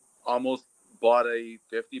I almost bought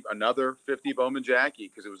another 50 Bowman Jackie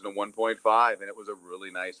because it was in a 1.5 and it was a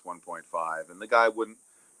really nice 1.5, and the guy wouldn't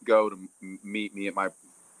go to meet me at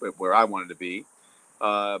where I wanted to be.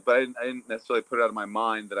 But I didn't necessarily put it out of my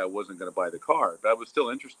mind that I wasn't going to buy the card, but I was still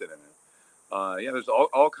interested in it. There's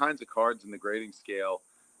all kinds of cards in the grading scale,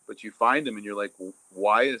 but you find them and you're like, well,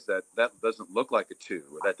 why is that? That doesn't look like a 2,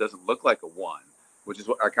 or that doesn't look like a 1, which is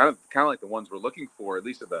what I kind of like the ones we're looking for, at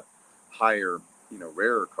least of the higher,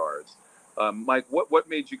 rarer cards. Mike, what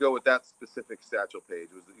made you go with that specific satchel page?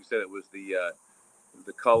 You said it was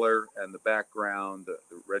the color and the background, the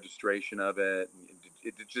registration of it?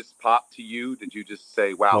 Did it just pop to you? Did you just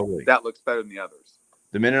say, wow, totally, that looks better than the others?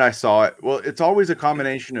 The minute I saw it, well, it's always a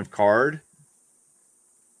combination of card,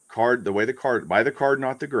 buy the card,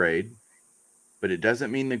 not the grade, but it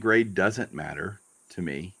doesn't mean the grade doesn't matter to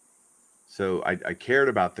me. So I cared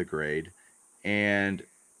about the grade, and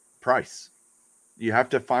price. You have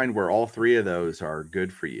to find where all three of those are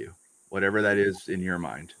good for you, whatever that is in your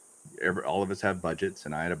mind. All of us have budgets,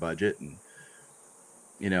 and I had a budget, and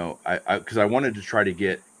because I wanted to try to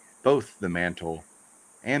get both the mantle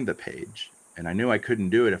and the page, and I knew I couldn't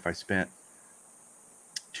do it if I spent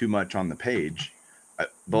too much on the page.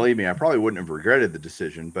 Believe me, I probably wouldn't have regretted the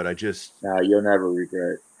decision, but I just you'll never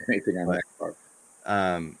regret anything on that card.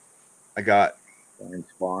 I got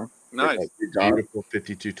Spawn. Nice. Beautiful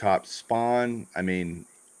 52 top Spawn. I mean,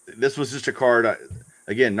 this was just a card,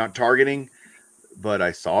 again, not targeting, but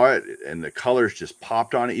I saw it and the colors just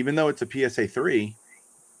popped on it. Even though it's a PSA 3,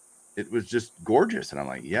 it was just gorgeous. And I'm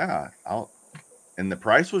like, yeah, and the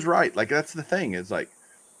price was right. Like, that's the thing. It's like,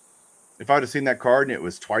 if I would have seen that card and it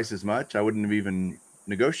was twice as much, I wouldn't have even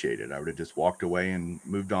negotiated. I would have just walked away and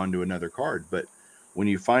moved on to another card. But when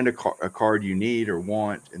you find a card you need or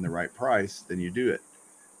want in the right price, then you do it.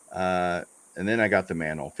 And then I got the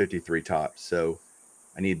mantle 53 tops. So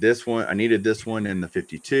I needed this one in the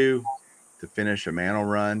 52 to finish a mantle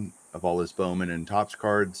run of all his Bowman and Topps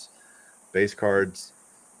cards, base cards.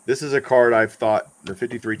 This is a card I've thought, the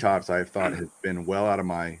 53 tops, I've thought has been well out of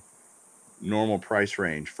my normal price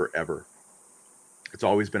range forever. It's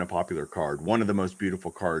always been a popular card, one of the most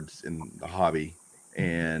beautiful cards in the hobby.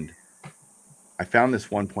 And I found this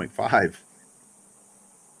 1.5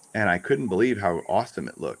 and I couldn't believe how awesome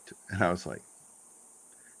it looked. And I was like,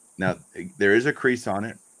 now there is a crease on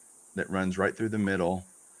it that runs right through the middle,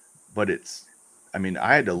 but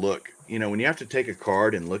I had to look, when you have to take a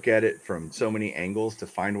card and look at it from so many angles to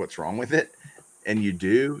find what's wrong with it, and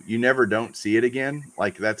you never don't see it again.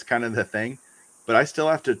 Like, that's kind of the thing. But I still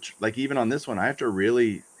have to, like, even on this one, I have to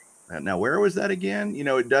really, now where was that again?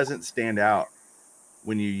 It doesn't stand out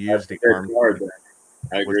when you use the arm. Card,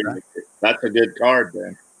 I agree. That's a good card,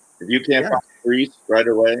 then. If you can't find a crease right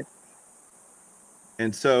away.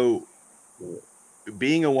 And so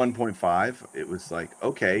being a 1.5, it was like,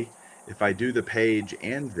 okay, if I do the page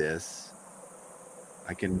and this,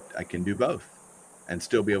 I can do both and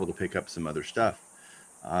still be able to pick up some other stuff.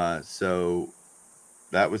 So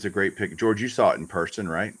that was a great pick. George, you saw it in person,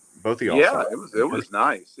 right? Both of y'all. Yeah, it was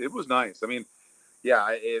nice. It was nice. I mean,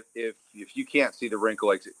 yeah, if you can't see the wrinkle,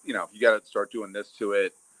 like, you got to start doing this to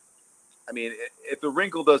it. I mean, if the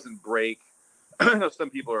wrinkle doesn't break, I know some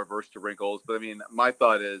people are averse to wrinkles, but I mean, my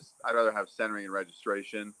thought is I'd rather have centering and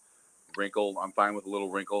registration. Wrinkle, I'm fine with a little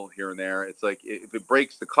wrinkle here and there. It's like, if it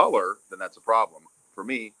breaks the color, then that's a problem for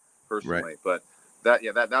me personally. Right. But that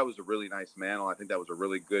was a really nice mantle. I think that was a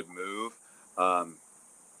really good move.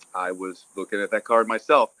 I was looking at that card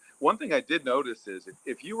myself. One thing I did notice is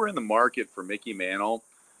if you were in the market for Mickey Mantle,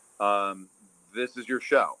 this is your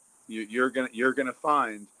show. You're gonna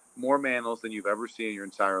find more mantles than you've ever seen in your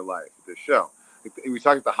entire life at this show. We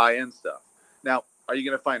talk about the high end stuff. Now, are you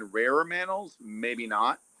gonna find rarer mantles? Maybe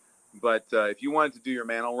not. But if you wanted to do your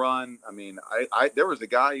mantle run, I mean, there was a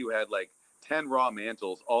guy who had like 10 raw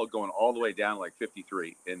mantles, all going all the way down to like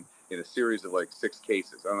 53 in a series of like 6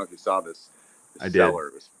 cases. I don't know if you saw this. I did.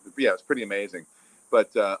 It's pretty amazing.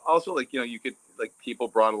 But also, like, you could, like, people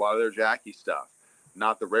brought a lot of their Jackie stuff,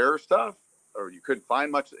 not the rarer stuff, or you couldn't find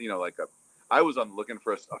much. I was looking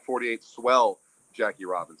for a 48 swell Jackie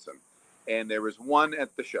Robinson, and there was one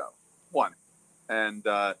at the show, and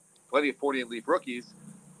plenty of 48 leaf rookies,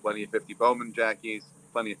 plenty of 50 Bowman Jackies,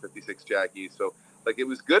 plenty of 56 Jackies. So, like, it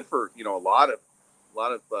was good for a lot of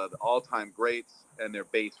the all-time greats and their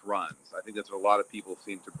base runs. I think that's what a lot of people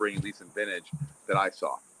seem to bring, at least in vintage, that I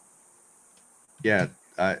saw. Yeah,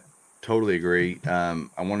 I totally agree. I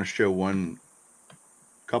want to show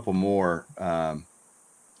couple more.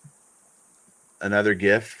 Another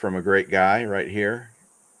gift from a great guy right here.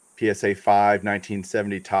 PSA 5,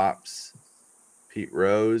 1970 Topps, Pete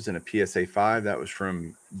Rose, and a PSA 5. That was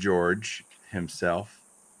from George himself.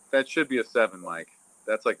 That should be a 7, Mike.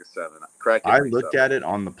 That's like a 7. I looked at it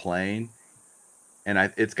on the plane,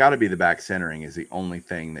 and it's got to be the back centering is the only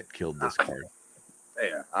thing that killed this card.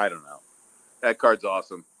 Yeah, I don't know. That card's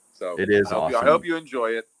awesome. So it is awesome. I hope you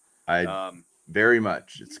enjoy it. Very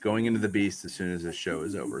much. It's going into the beast as soon as this show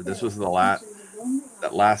is over. This was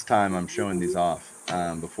that last time I'm showing these off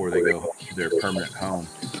before they go to their permanent home.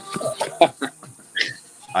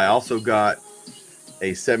 I also got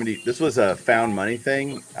a 70. This was a found money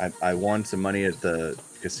thing. I won some money at the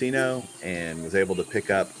casino and was able to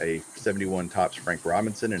pick up a 71 Topps Frank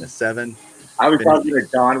Robinson and a 7. I was talking to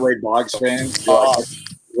John Wade Boggs fan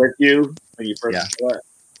with you when you first saw it.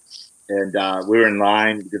 And we were in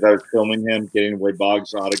line because I was filming him getting Wade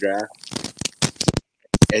Boggs' autograph.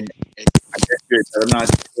 And I guess I'm not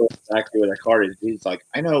sure exactly what that card is. He's like,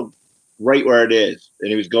 I know right where it is. And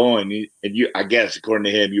he was going, and you, I guess, according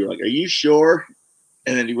to him, you were like, "Are you sure?"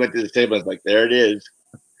 And then he went to the table. I was like, "There it is."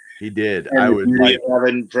 He did. And I was like,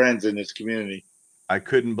 having friends in this community. I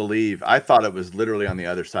couldn't believe. I thought it was literally on the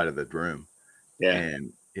other side of the room. Yeah.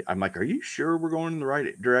 And I'm like, "Are you sure we're going in the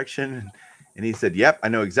right direction?" And he said, "Yep, I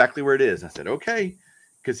know exactly where it is." I said, "Okay,"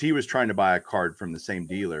 because he was trying to buy a card from the same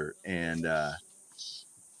dealer, and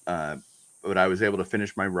but I was able to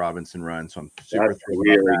finish my Robinson run, so I'm super thrilled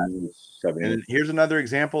about that. And here's another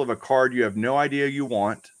example of a card you have no idea you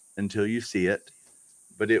want until you see it.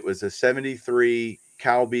 But it was a 73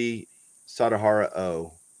 Calby Sadahara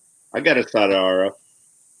O. I got a Sadahara.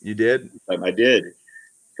 You did? I did.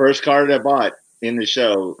 First card I bought in the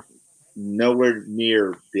show, nowhere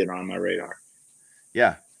near being on my radar.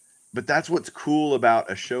 Yeah. But that's what's cool about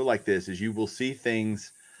a show like this is you will see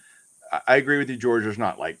things. I agree with you, George. There's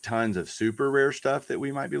not like tons of super rare stuff that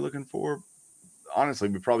we might be looking for. Honestly,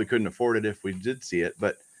 we probably couldn't afford it if we did see it.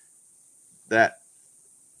 But that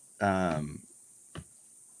the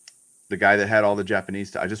guy that had all the Japanese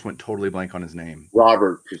stuff, I just went totally blank on his name.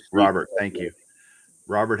 Robert, thank you.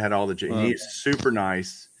 Robert had all the he's super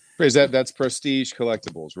nice. Is that's Prestige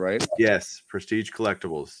Collectibles, right? Yes, Prestige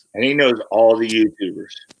Collectibles. And he knows all the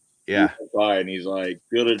YouTubers. Yeah. And he's like,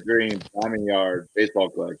 Field of Dreams, Diamond Yard, baseball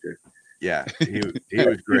collector. Yeah, he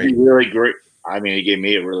was great. Really great. I mean, he gave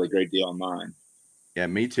me a really great deal on mine. Yeah,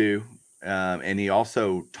 me too. And he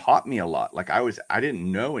also taught me a lot. Like I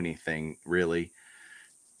didn't know anything really.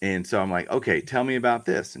 And so I'm like, okay, tell me about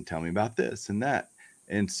this and tell me about this and that.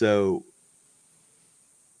 And so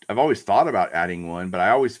I've always thought about adding one, but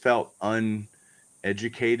I always felt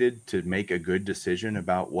uneducated to make a good decision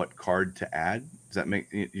about what card to add. Does that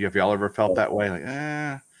make, have y'all ever felt that way? Like,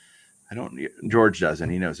 I don't, George doesn't,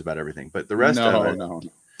 he knows about everything, but the rest the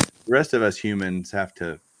rest of us humans have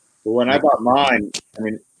to. But when I bought mine, I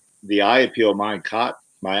mean, the eye appeal of mine caught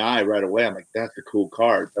my eye right away. I'm like, that's a cool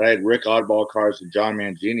card. But I had Rick Oddball cards and John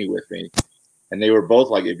Mangini with me. And they were both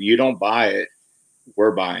like, if you don't buy it,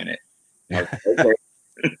 we're buying it. Like, okay.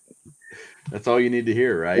 That's all you need to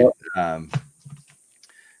hear, right? Yep.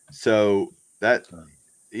 So that,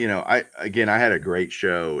 I had a great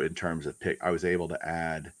show in terms of I was able to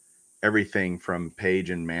add everything from Page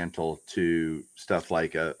and Mantle to stuff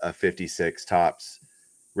like a 56 Topps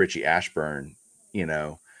Richie Ashburn,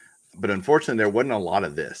 but unfortunately there wasn't a lot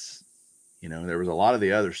of this, there was a lot of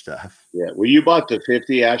the other stuff. Yeah. Well, you bought the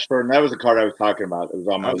 50 Ashburn. That was the card I was talking about. It was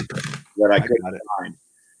on my list that I couldn't find,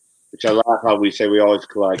 which I laugh how we say we always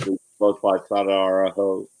collect. We both bought Sadahara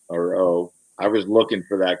or O. I was looking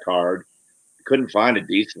for that card. Couldn't find a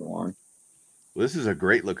decent one. Well, this is a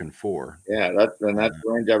great looking 4. Yeah, that's the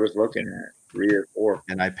range I was looking at, 3 or 4.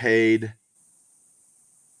 And I paid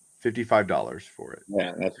 $55 for it.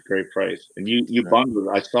 Yeah, that's a great price. And you bundled.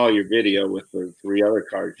 I saw your video with the 3 other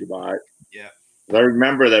cards you bought. Yeah. I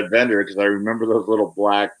remember that vendor because I remember those little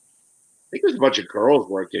black. I think there's a bunch of girls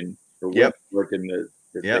working. Working the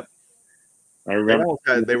yep. Thing. I remember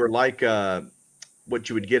they were like what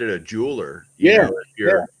you would get at a jeweler. Yes.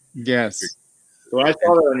 So when I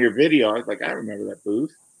saw that on your video, I was like, I remember that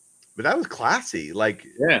booth. But that was classy. Like,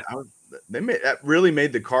 yeah, that really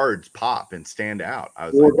made the cards pop and stand out.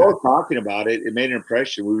 We're both talking about it. It made an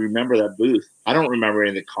impression. We remember that booth. I don't remember any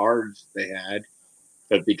of the cards they had,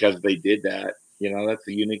 but because they did that, that's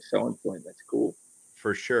a unique selling point. That's cool.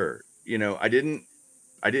 For sure.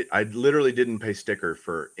 I literally didn't pay sticker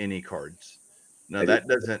for any cards. Now that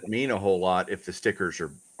doesn't mean a whole lot if the stickers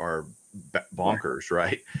are bonkers,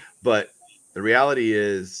 right? But the reality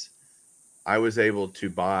is I was able to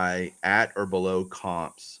buy at or below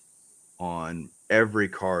comps on every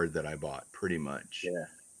card that I bought pretty much.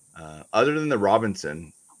 Yeah. Other than the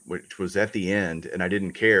Robinson, which was at the end, and I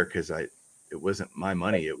didn't care because it wasn't my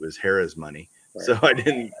money. It was Hera's money. Right. So I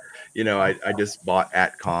didn't, I just bought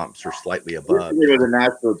at comps or slightly above. With a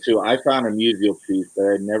Nashville too. I found a musical piece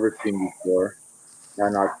that I'd never seen before. I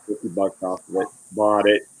knocked $50 off of it, bought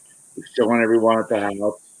it. Was showing everyone at the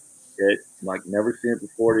house. Never seen it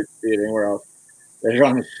before, didn't see it anywhere else. They're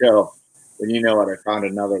on the shelf. And you know what? I found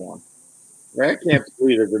another one. I can't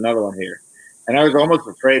believe there's another one here. And I was almost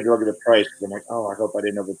afraid to look at the price because I'm like, oh, I hope I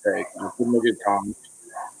didn't overpay. I couldn't look at Tom.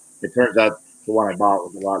 It turns out the one I bought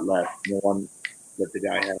was a lot less than the one that the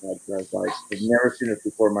guy had. So I was like, I've never seen this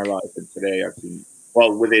before in my life. And today I've seen,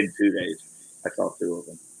 within 2 days, I saw 2 of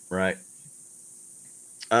them. Right.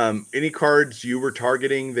 Any cards you were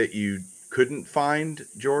targeting that you couldn't find,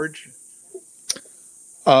 George?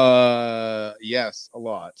 Yes, a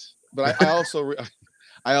lot. But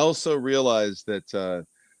I also realized that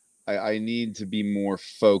I need to be more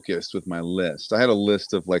focused with my list. I had a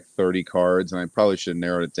list of like 30 cards, and I probably should have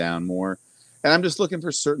narrowed it down more. And I'm just looking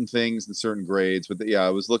for certain things and certain grades. But yeah, I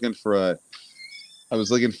was looking for a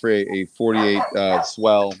 48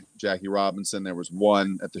 swell Jackie Robinson. There was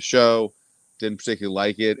one at the show, didn't particularly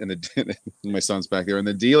like it, and it didn't. My son's back there, and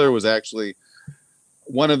the dealer was actually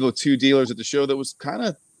one of the two dealers at the show that was kind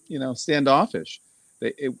of standoffish.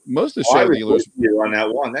 Most of the show dealers on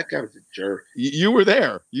that one. That guy was a jerk. You were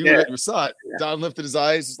there. You saw it. Yeah. Don lifted his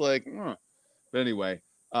eyes, just like. But anyway,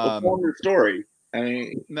 what's wrong with the story? I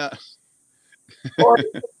mean, no.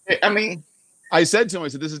 I mean, I said to him, I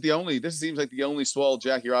said, "This seems like the only swell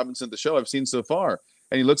Jackie Robinson at the show I've seen so far."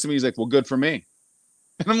 And he looks at me. He's like, "Well, good for me."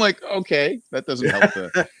 And I'm like, "Okay, that doesn't help.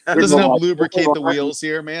 That doesn't help lubricate the wheels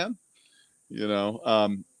here, man."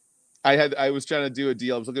 I was trying to do a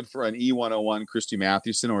deal. I was looking for an E101 Christy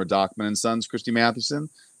Mathewson or a Dockman & Sons Christy Mathewson.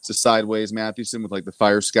 It's a sideways Mathewson with like the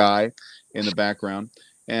fire sky in the background.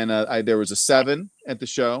 And there was a 7 at the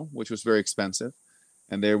show, which was very expensive.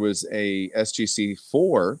 And there was a SGC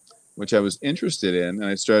 4, which I was interested in. And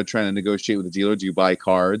I started trying to negotiate with the dealer. Do you buy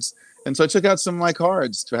cards? And so I took out some of my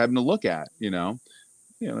cards to have him to look at, there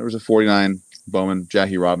was a 49 Bowman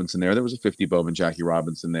Jackie Robinson there. There was a 50 Bowman Jackie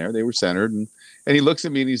Robinson there. They were centered. And he looks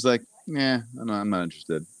at me and he's like, "Nah, I'm not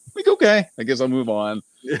interested." I'm like, okay, I guess I'll move on.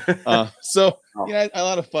 So a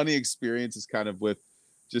lot of funny experiences kind of with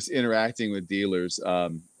just interacting with dealers.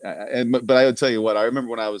 But I would tell you what, I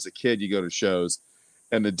remember when I was a kid, you go to shows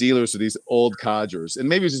and the dealers are these old codgers. And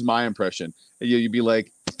maybe it's just my impression. And you'd be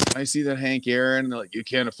like, "I see that Hank Aaron." And they're like, "You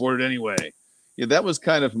can't afford it anyway." Yeah, that was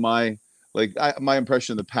kind of my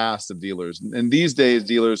impression of the past of dealers. And these days,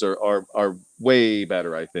 dealers are way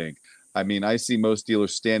better, I think. I mean, I see most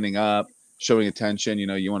dealers standing up, showing attention.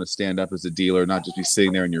 You want to stand up as a dealer, not just be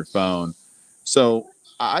sitting there on your phone. So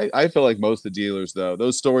I feel like most of the dealers, though,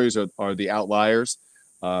 those stories are the outliers.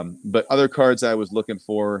 But other cards I was looking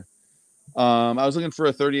for, I was looking for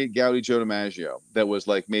a 38 Gaudy Joe DiMaggio that was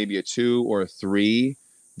like maybe a 2 or a 3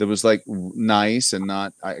 that was like nice and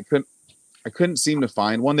not. I couldn't seem to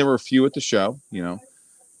find one. There were a few at the show,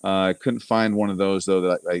 I couldn't find one of those though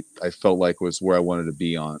that I felt like was where I wanted to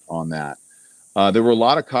be on that. There were a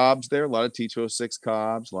lot of Cobbs there, a lot of T206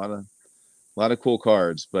 Cobbs, a lot of cool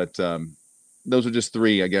cards, but those are just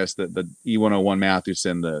 3, I guess. The E101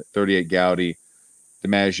 Mathewson, the 38 Gaudy,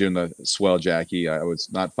 DiMaggio, and the swell Jackie. I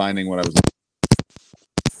was not finding what I was.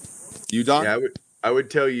 You, Don? Yeah, I would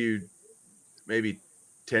tell you maybe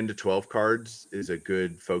 10 to 12 cards is a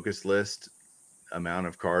good focus list amount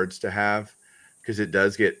of cards to have, because it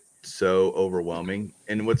does get so overwhelming.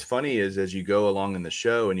 And what's funny is as you go along in the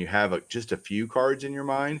show and you have just a few cards in your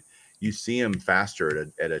mind, you see them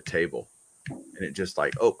faster at a table. And it just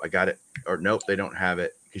like, "Oh, I got it." Or nope, they don't have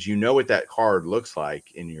it. Because you know what that card looks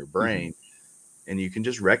like in your brain. And you can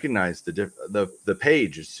just recognize the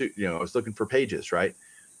page. I was looking for pages, right?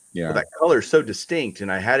 Yeah. But that color is so distinct.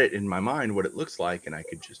 And I had it in my mind what it looks like. And I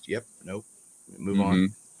could just, move on,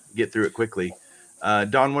 get through it quickly.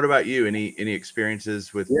 Don, what about you? Any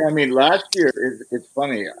experiences with? Yeah, I mean, last year it's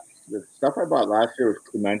funny. The stuff I bought last year was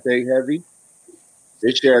Clemente heavy.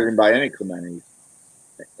 This year I didn't buy any Clementes,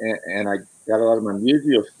 and I got a lot of my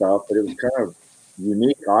Muzio stuff, but it was kind of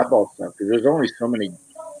unique oddball stuff because there's only so many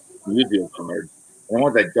Muzio cards, and the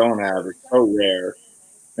ones I don't have are so rare.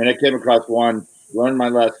 And I came across one. Learned my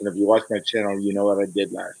lesson. If you watch my channel, you know what I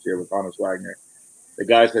did last year with Honest Wagner. The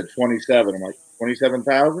guy said 27. I'm like,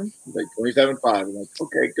 27,000? He's like 27.5. I'm like,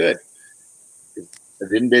 okay, good. I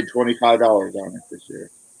didn't bid $25 on it this year,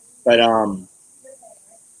 but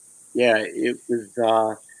yeah, it was.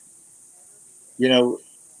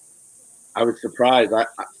 I was surprised.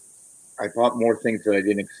 I bought more things that I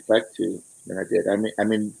didn't expect to than I did. I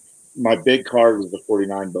mean, my big card was the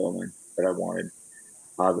 49 Bowman that I wanted.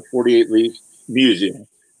 The 48 Leaf Museum.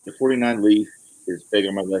 The 49 Leaf is big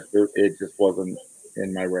on my list. It just wasn't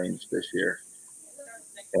in my range this year.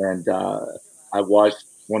 And I watched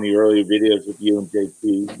one of your earlier videos with you and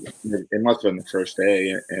JT. It must have been the first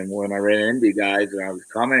day. And when I ran into you guys and I was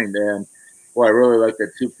commenting to him, "Boy, I really like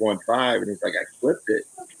that 2.5." And he's like, "I flipped it."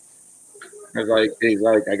 He's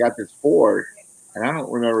like, "I got this Ford." And I don't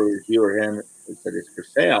remember if it was you or him that said it's for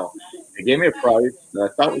sale. They gave me a price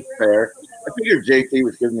that I thought was fair. I figured JT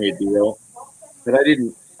was giving me a deal, but I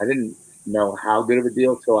didn't know how good of a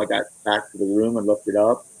deal till I got back to the room and looked it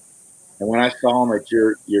up. And when I saw him at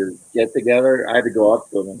your get together, I had to go up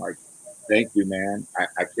to him and like, "Thank you, man.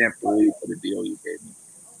 I can't believe what a deal you gave me."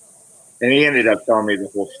 And he ended up telling me the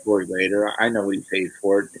whole story later. I know he paid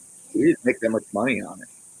for it. He didn't make that much money on it.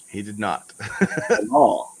 He did not. At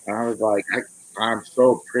all. And I was like, I'm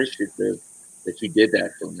so appreciative that you did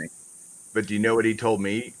that for me. But do you know what he told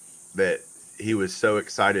me? That he was so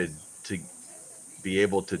excited to be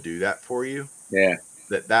able to do that for you. Yeah.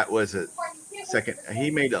 That was a second.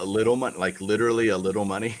 He made a little money, like literally a little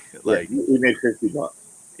money. Like, yeah, he made $50.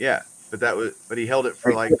 yeah, but he held it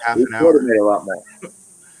for like half He an could hour. have made a lot more.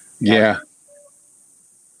 Yeah.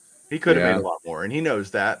 He could have Yeah. made a lot more, and he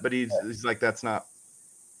knows that. But he's like, that's not.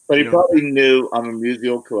 But he You know- probably knew I'm a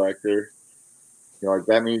musical collector. You know, like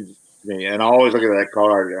that means to me. And I always look at that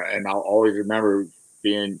card, and I'll always remember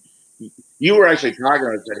being. You were actually talking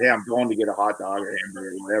and said, "Hey, I'm going to get a hot dog or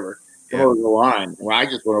hamburger or whatever." Come Yeah. over the line. Well, I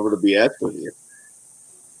just went over to BS with you.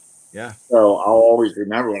 Yeah. So I'll always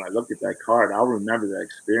remember when I look at that card. I'll remember that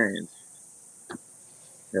experience,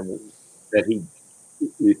 and that he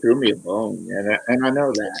threw me a bone, and I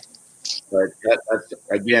know that. But that's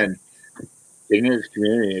again, getting in this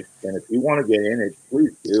community, and if you want to get in it,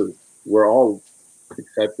 please do. We're all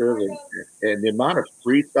accepted, and the amount of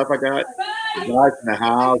free stuff I got. The guys in the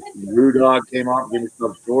house, Rue Dog came out and gave me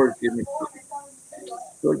some stores, give me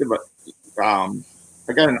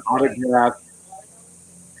I got an autographed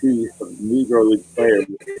piece of Negro League players,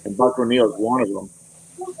 and Buck O'Neil is one of them.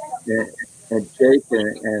 And Jake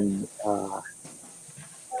and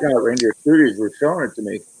Reindeer Studios were showing it to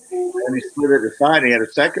me, and he slid it aside. And he had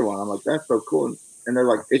a second one. I'm like, that's so cool. And they're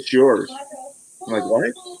like, it's yours. I'm like,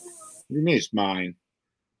 what? What do you mean it's mine?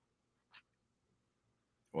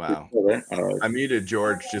 Wow. All right. I muted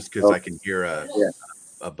George just because I can hear Yeah.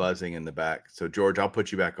 a buzzing in the back. So George, I'll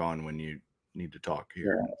put you back on when you need to talk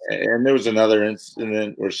here. Yeah. And there was another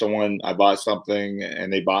incident where I bought something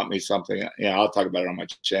and they bought me something. Yeah, I'll talk about it on my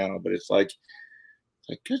channel, but it's like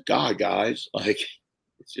good God, guys. Like,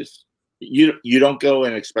 it's just you don't go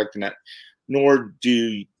in expecting that, nor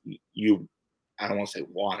do you I don't want to say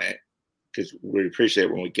want it, because we appreciate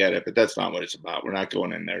it when we get it, but that's not what it's about. We're not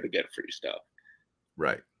going in there to get free stuff.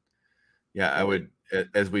 Right. Yeah, I would,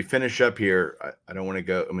 as we finish up here, I don't want to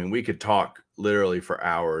go. I mean, we could talk literally for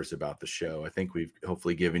hours about the show. I think we've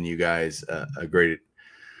hopefully given you guys a great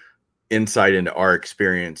insight into our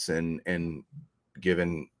experience and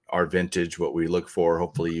given our vintage what we look for.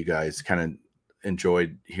 Hopefully you guys kind of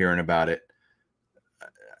enjoyed hearing about it.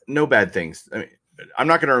 No bad things. I mean, I'm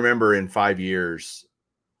not going to remember in 5 years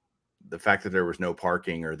the fact that there was no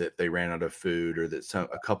parking or that they ran out of food or that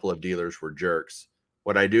a couple of dealers were jerks.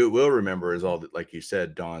 What I will remember is all that, like you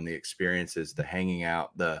said, Don, the experiences, the hanging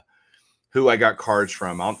out, the who I got cards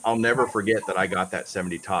from. I'll never forget that I got that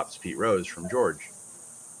 70 Topps Pete Rose from George.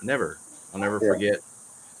 I'll never forget.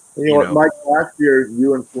 You know what, Mike, last year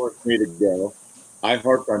you influenced me to go. I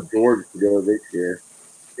harped on George to go this year.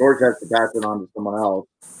 George has to pass it on to someone else.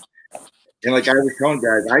 And like I was telling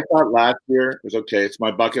guys, I thought last year was okay. It's my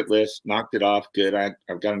bucket list. Knocked it off. Good.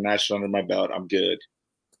 I've got a national under my belt. I'm good.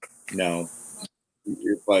 No.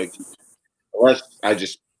 It's like, unless I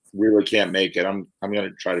just really can't make it, I'm going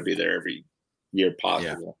to try to be there every year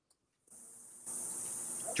possible. Yeah.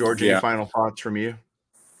 George, any final thoughts from you?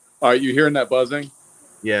 Are you hearing that buzzing?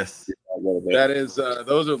 Yes. That is,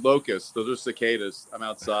 those are locusts. Those are cicadas. I'm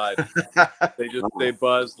outside. They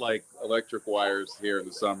buzz like electric wires here in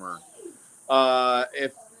the summer.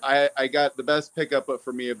 If I got the best pickup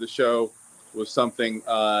for me of the show was something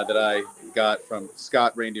that I got from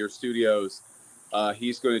Scott Reindeer Studios.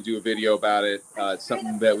 He's going to do a video about it. It's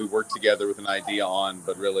something that we worked together with an idea on,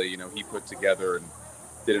 but really, he put together and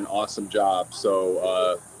did an awesome job.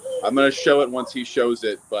 So I'm going to show it once he shows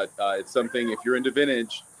it, but it's something, if you're into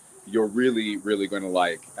vintage, you're really, really going to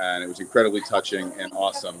like. And it was incredibly touching and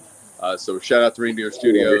awesome. So shout out to Reindeer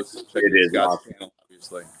Studios. Check out Scott's awesome. channel,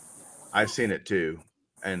 obviously. I've seen it too.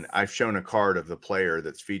 And I've shown a card of the player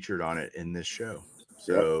that's featured on it in this show.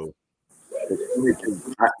 So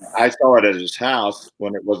I saw it at his house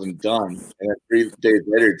when it wasn't done. And then 3 days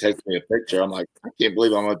later, he texted me a picture. I'm like, I can't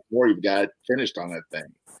believe how much more you've got finished on that thing.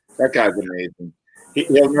 That guy's amazing.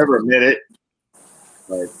 He'll never admit it,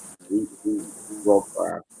 but he's world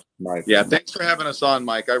class. Yeah, thanks for having us on,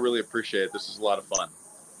 Mike. I really appreciate it. This is a lot of fun.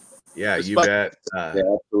 Yeah, you bet. Yeah,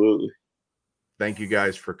 absolutely. Thank you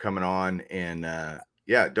guys for coming on. And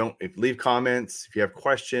leave comments. If you have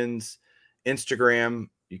questions, Instagram,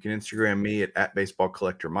 you can Instagram me at Baseball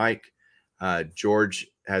Collector Mike. George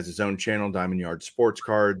has his own channel, Diamond Yard Sports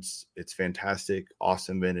Cards. It's fantastic.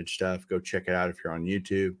 Awesome vintage stuff. Go check it out if you're on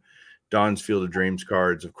YouTube. Don's Field of Dreams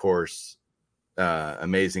cards, of course.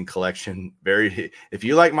 Amazing collection. If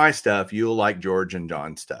you like my stuff, you'll like George and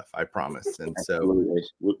Don's stuff, I promise. And so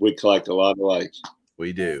we collect a lot of likes.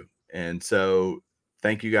 We do. And so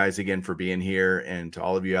thank you guys again for being here. And to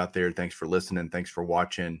all of you out there, thanks for listening. Thanks for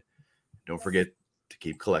watching. Don't forget to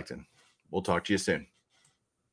keep collecting. We'll talk to you soon.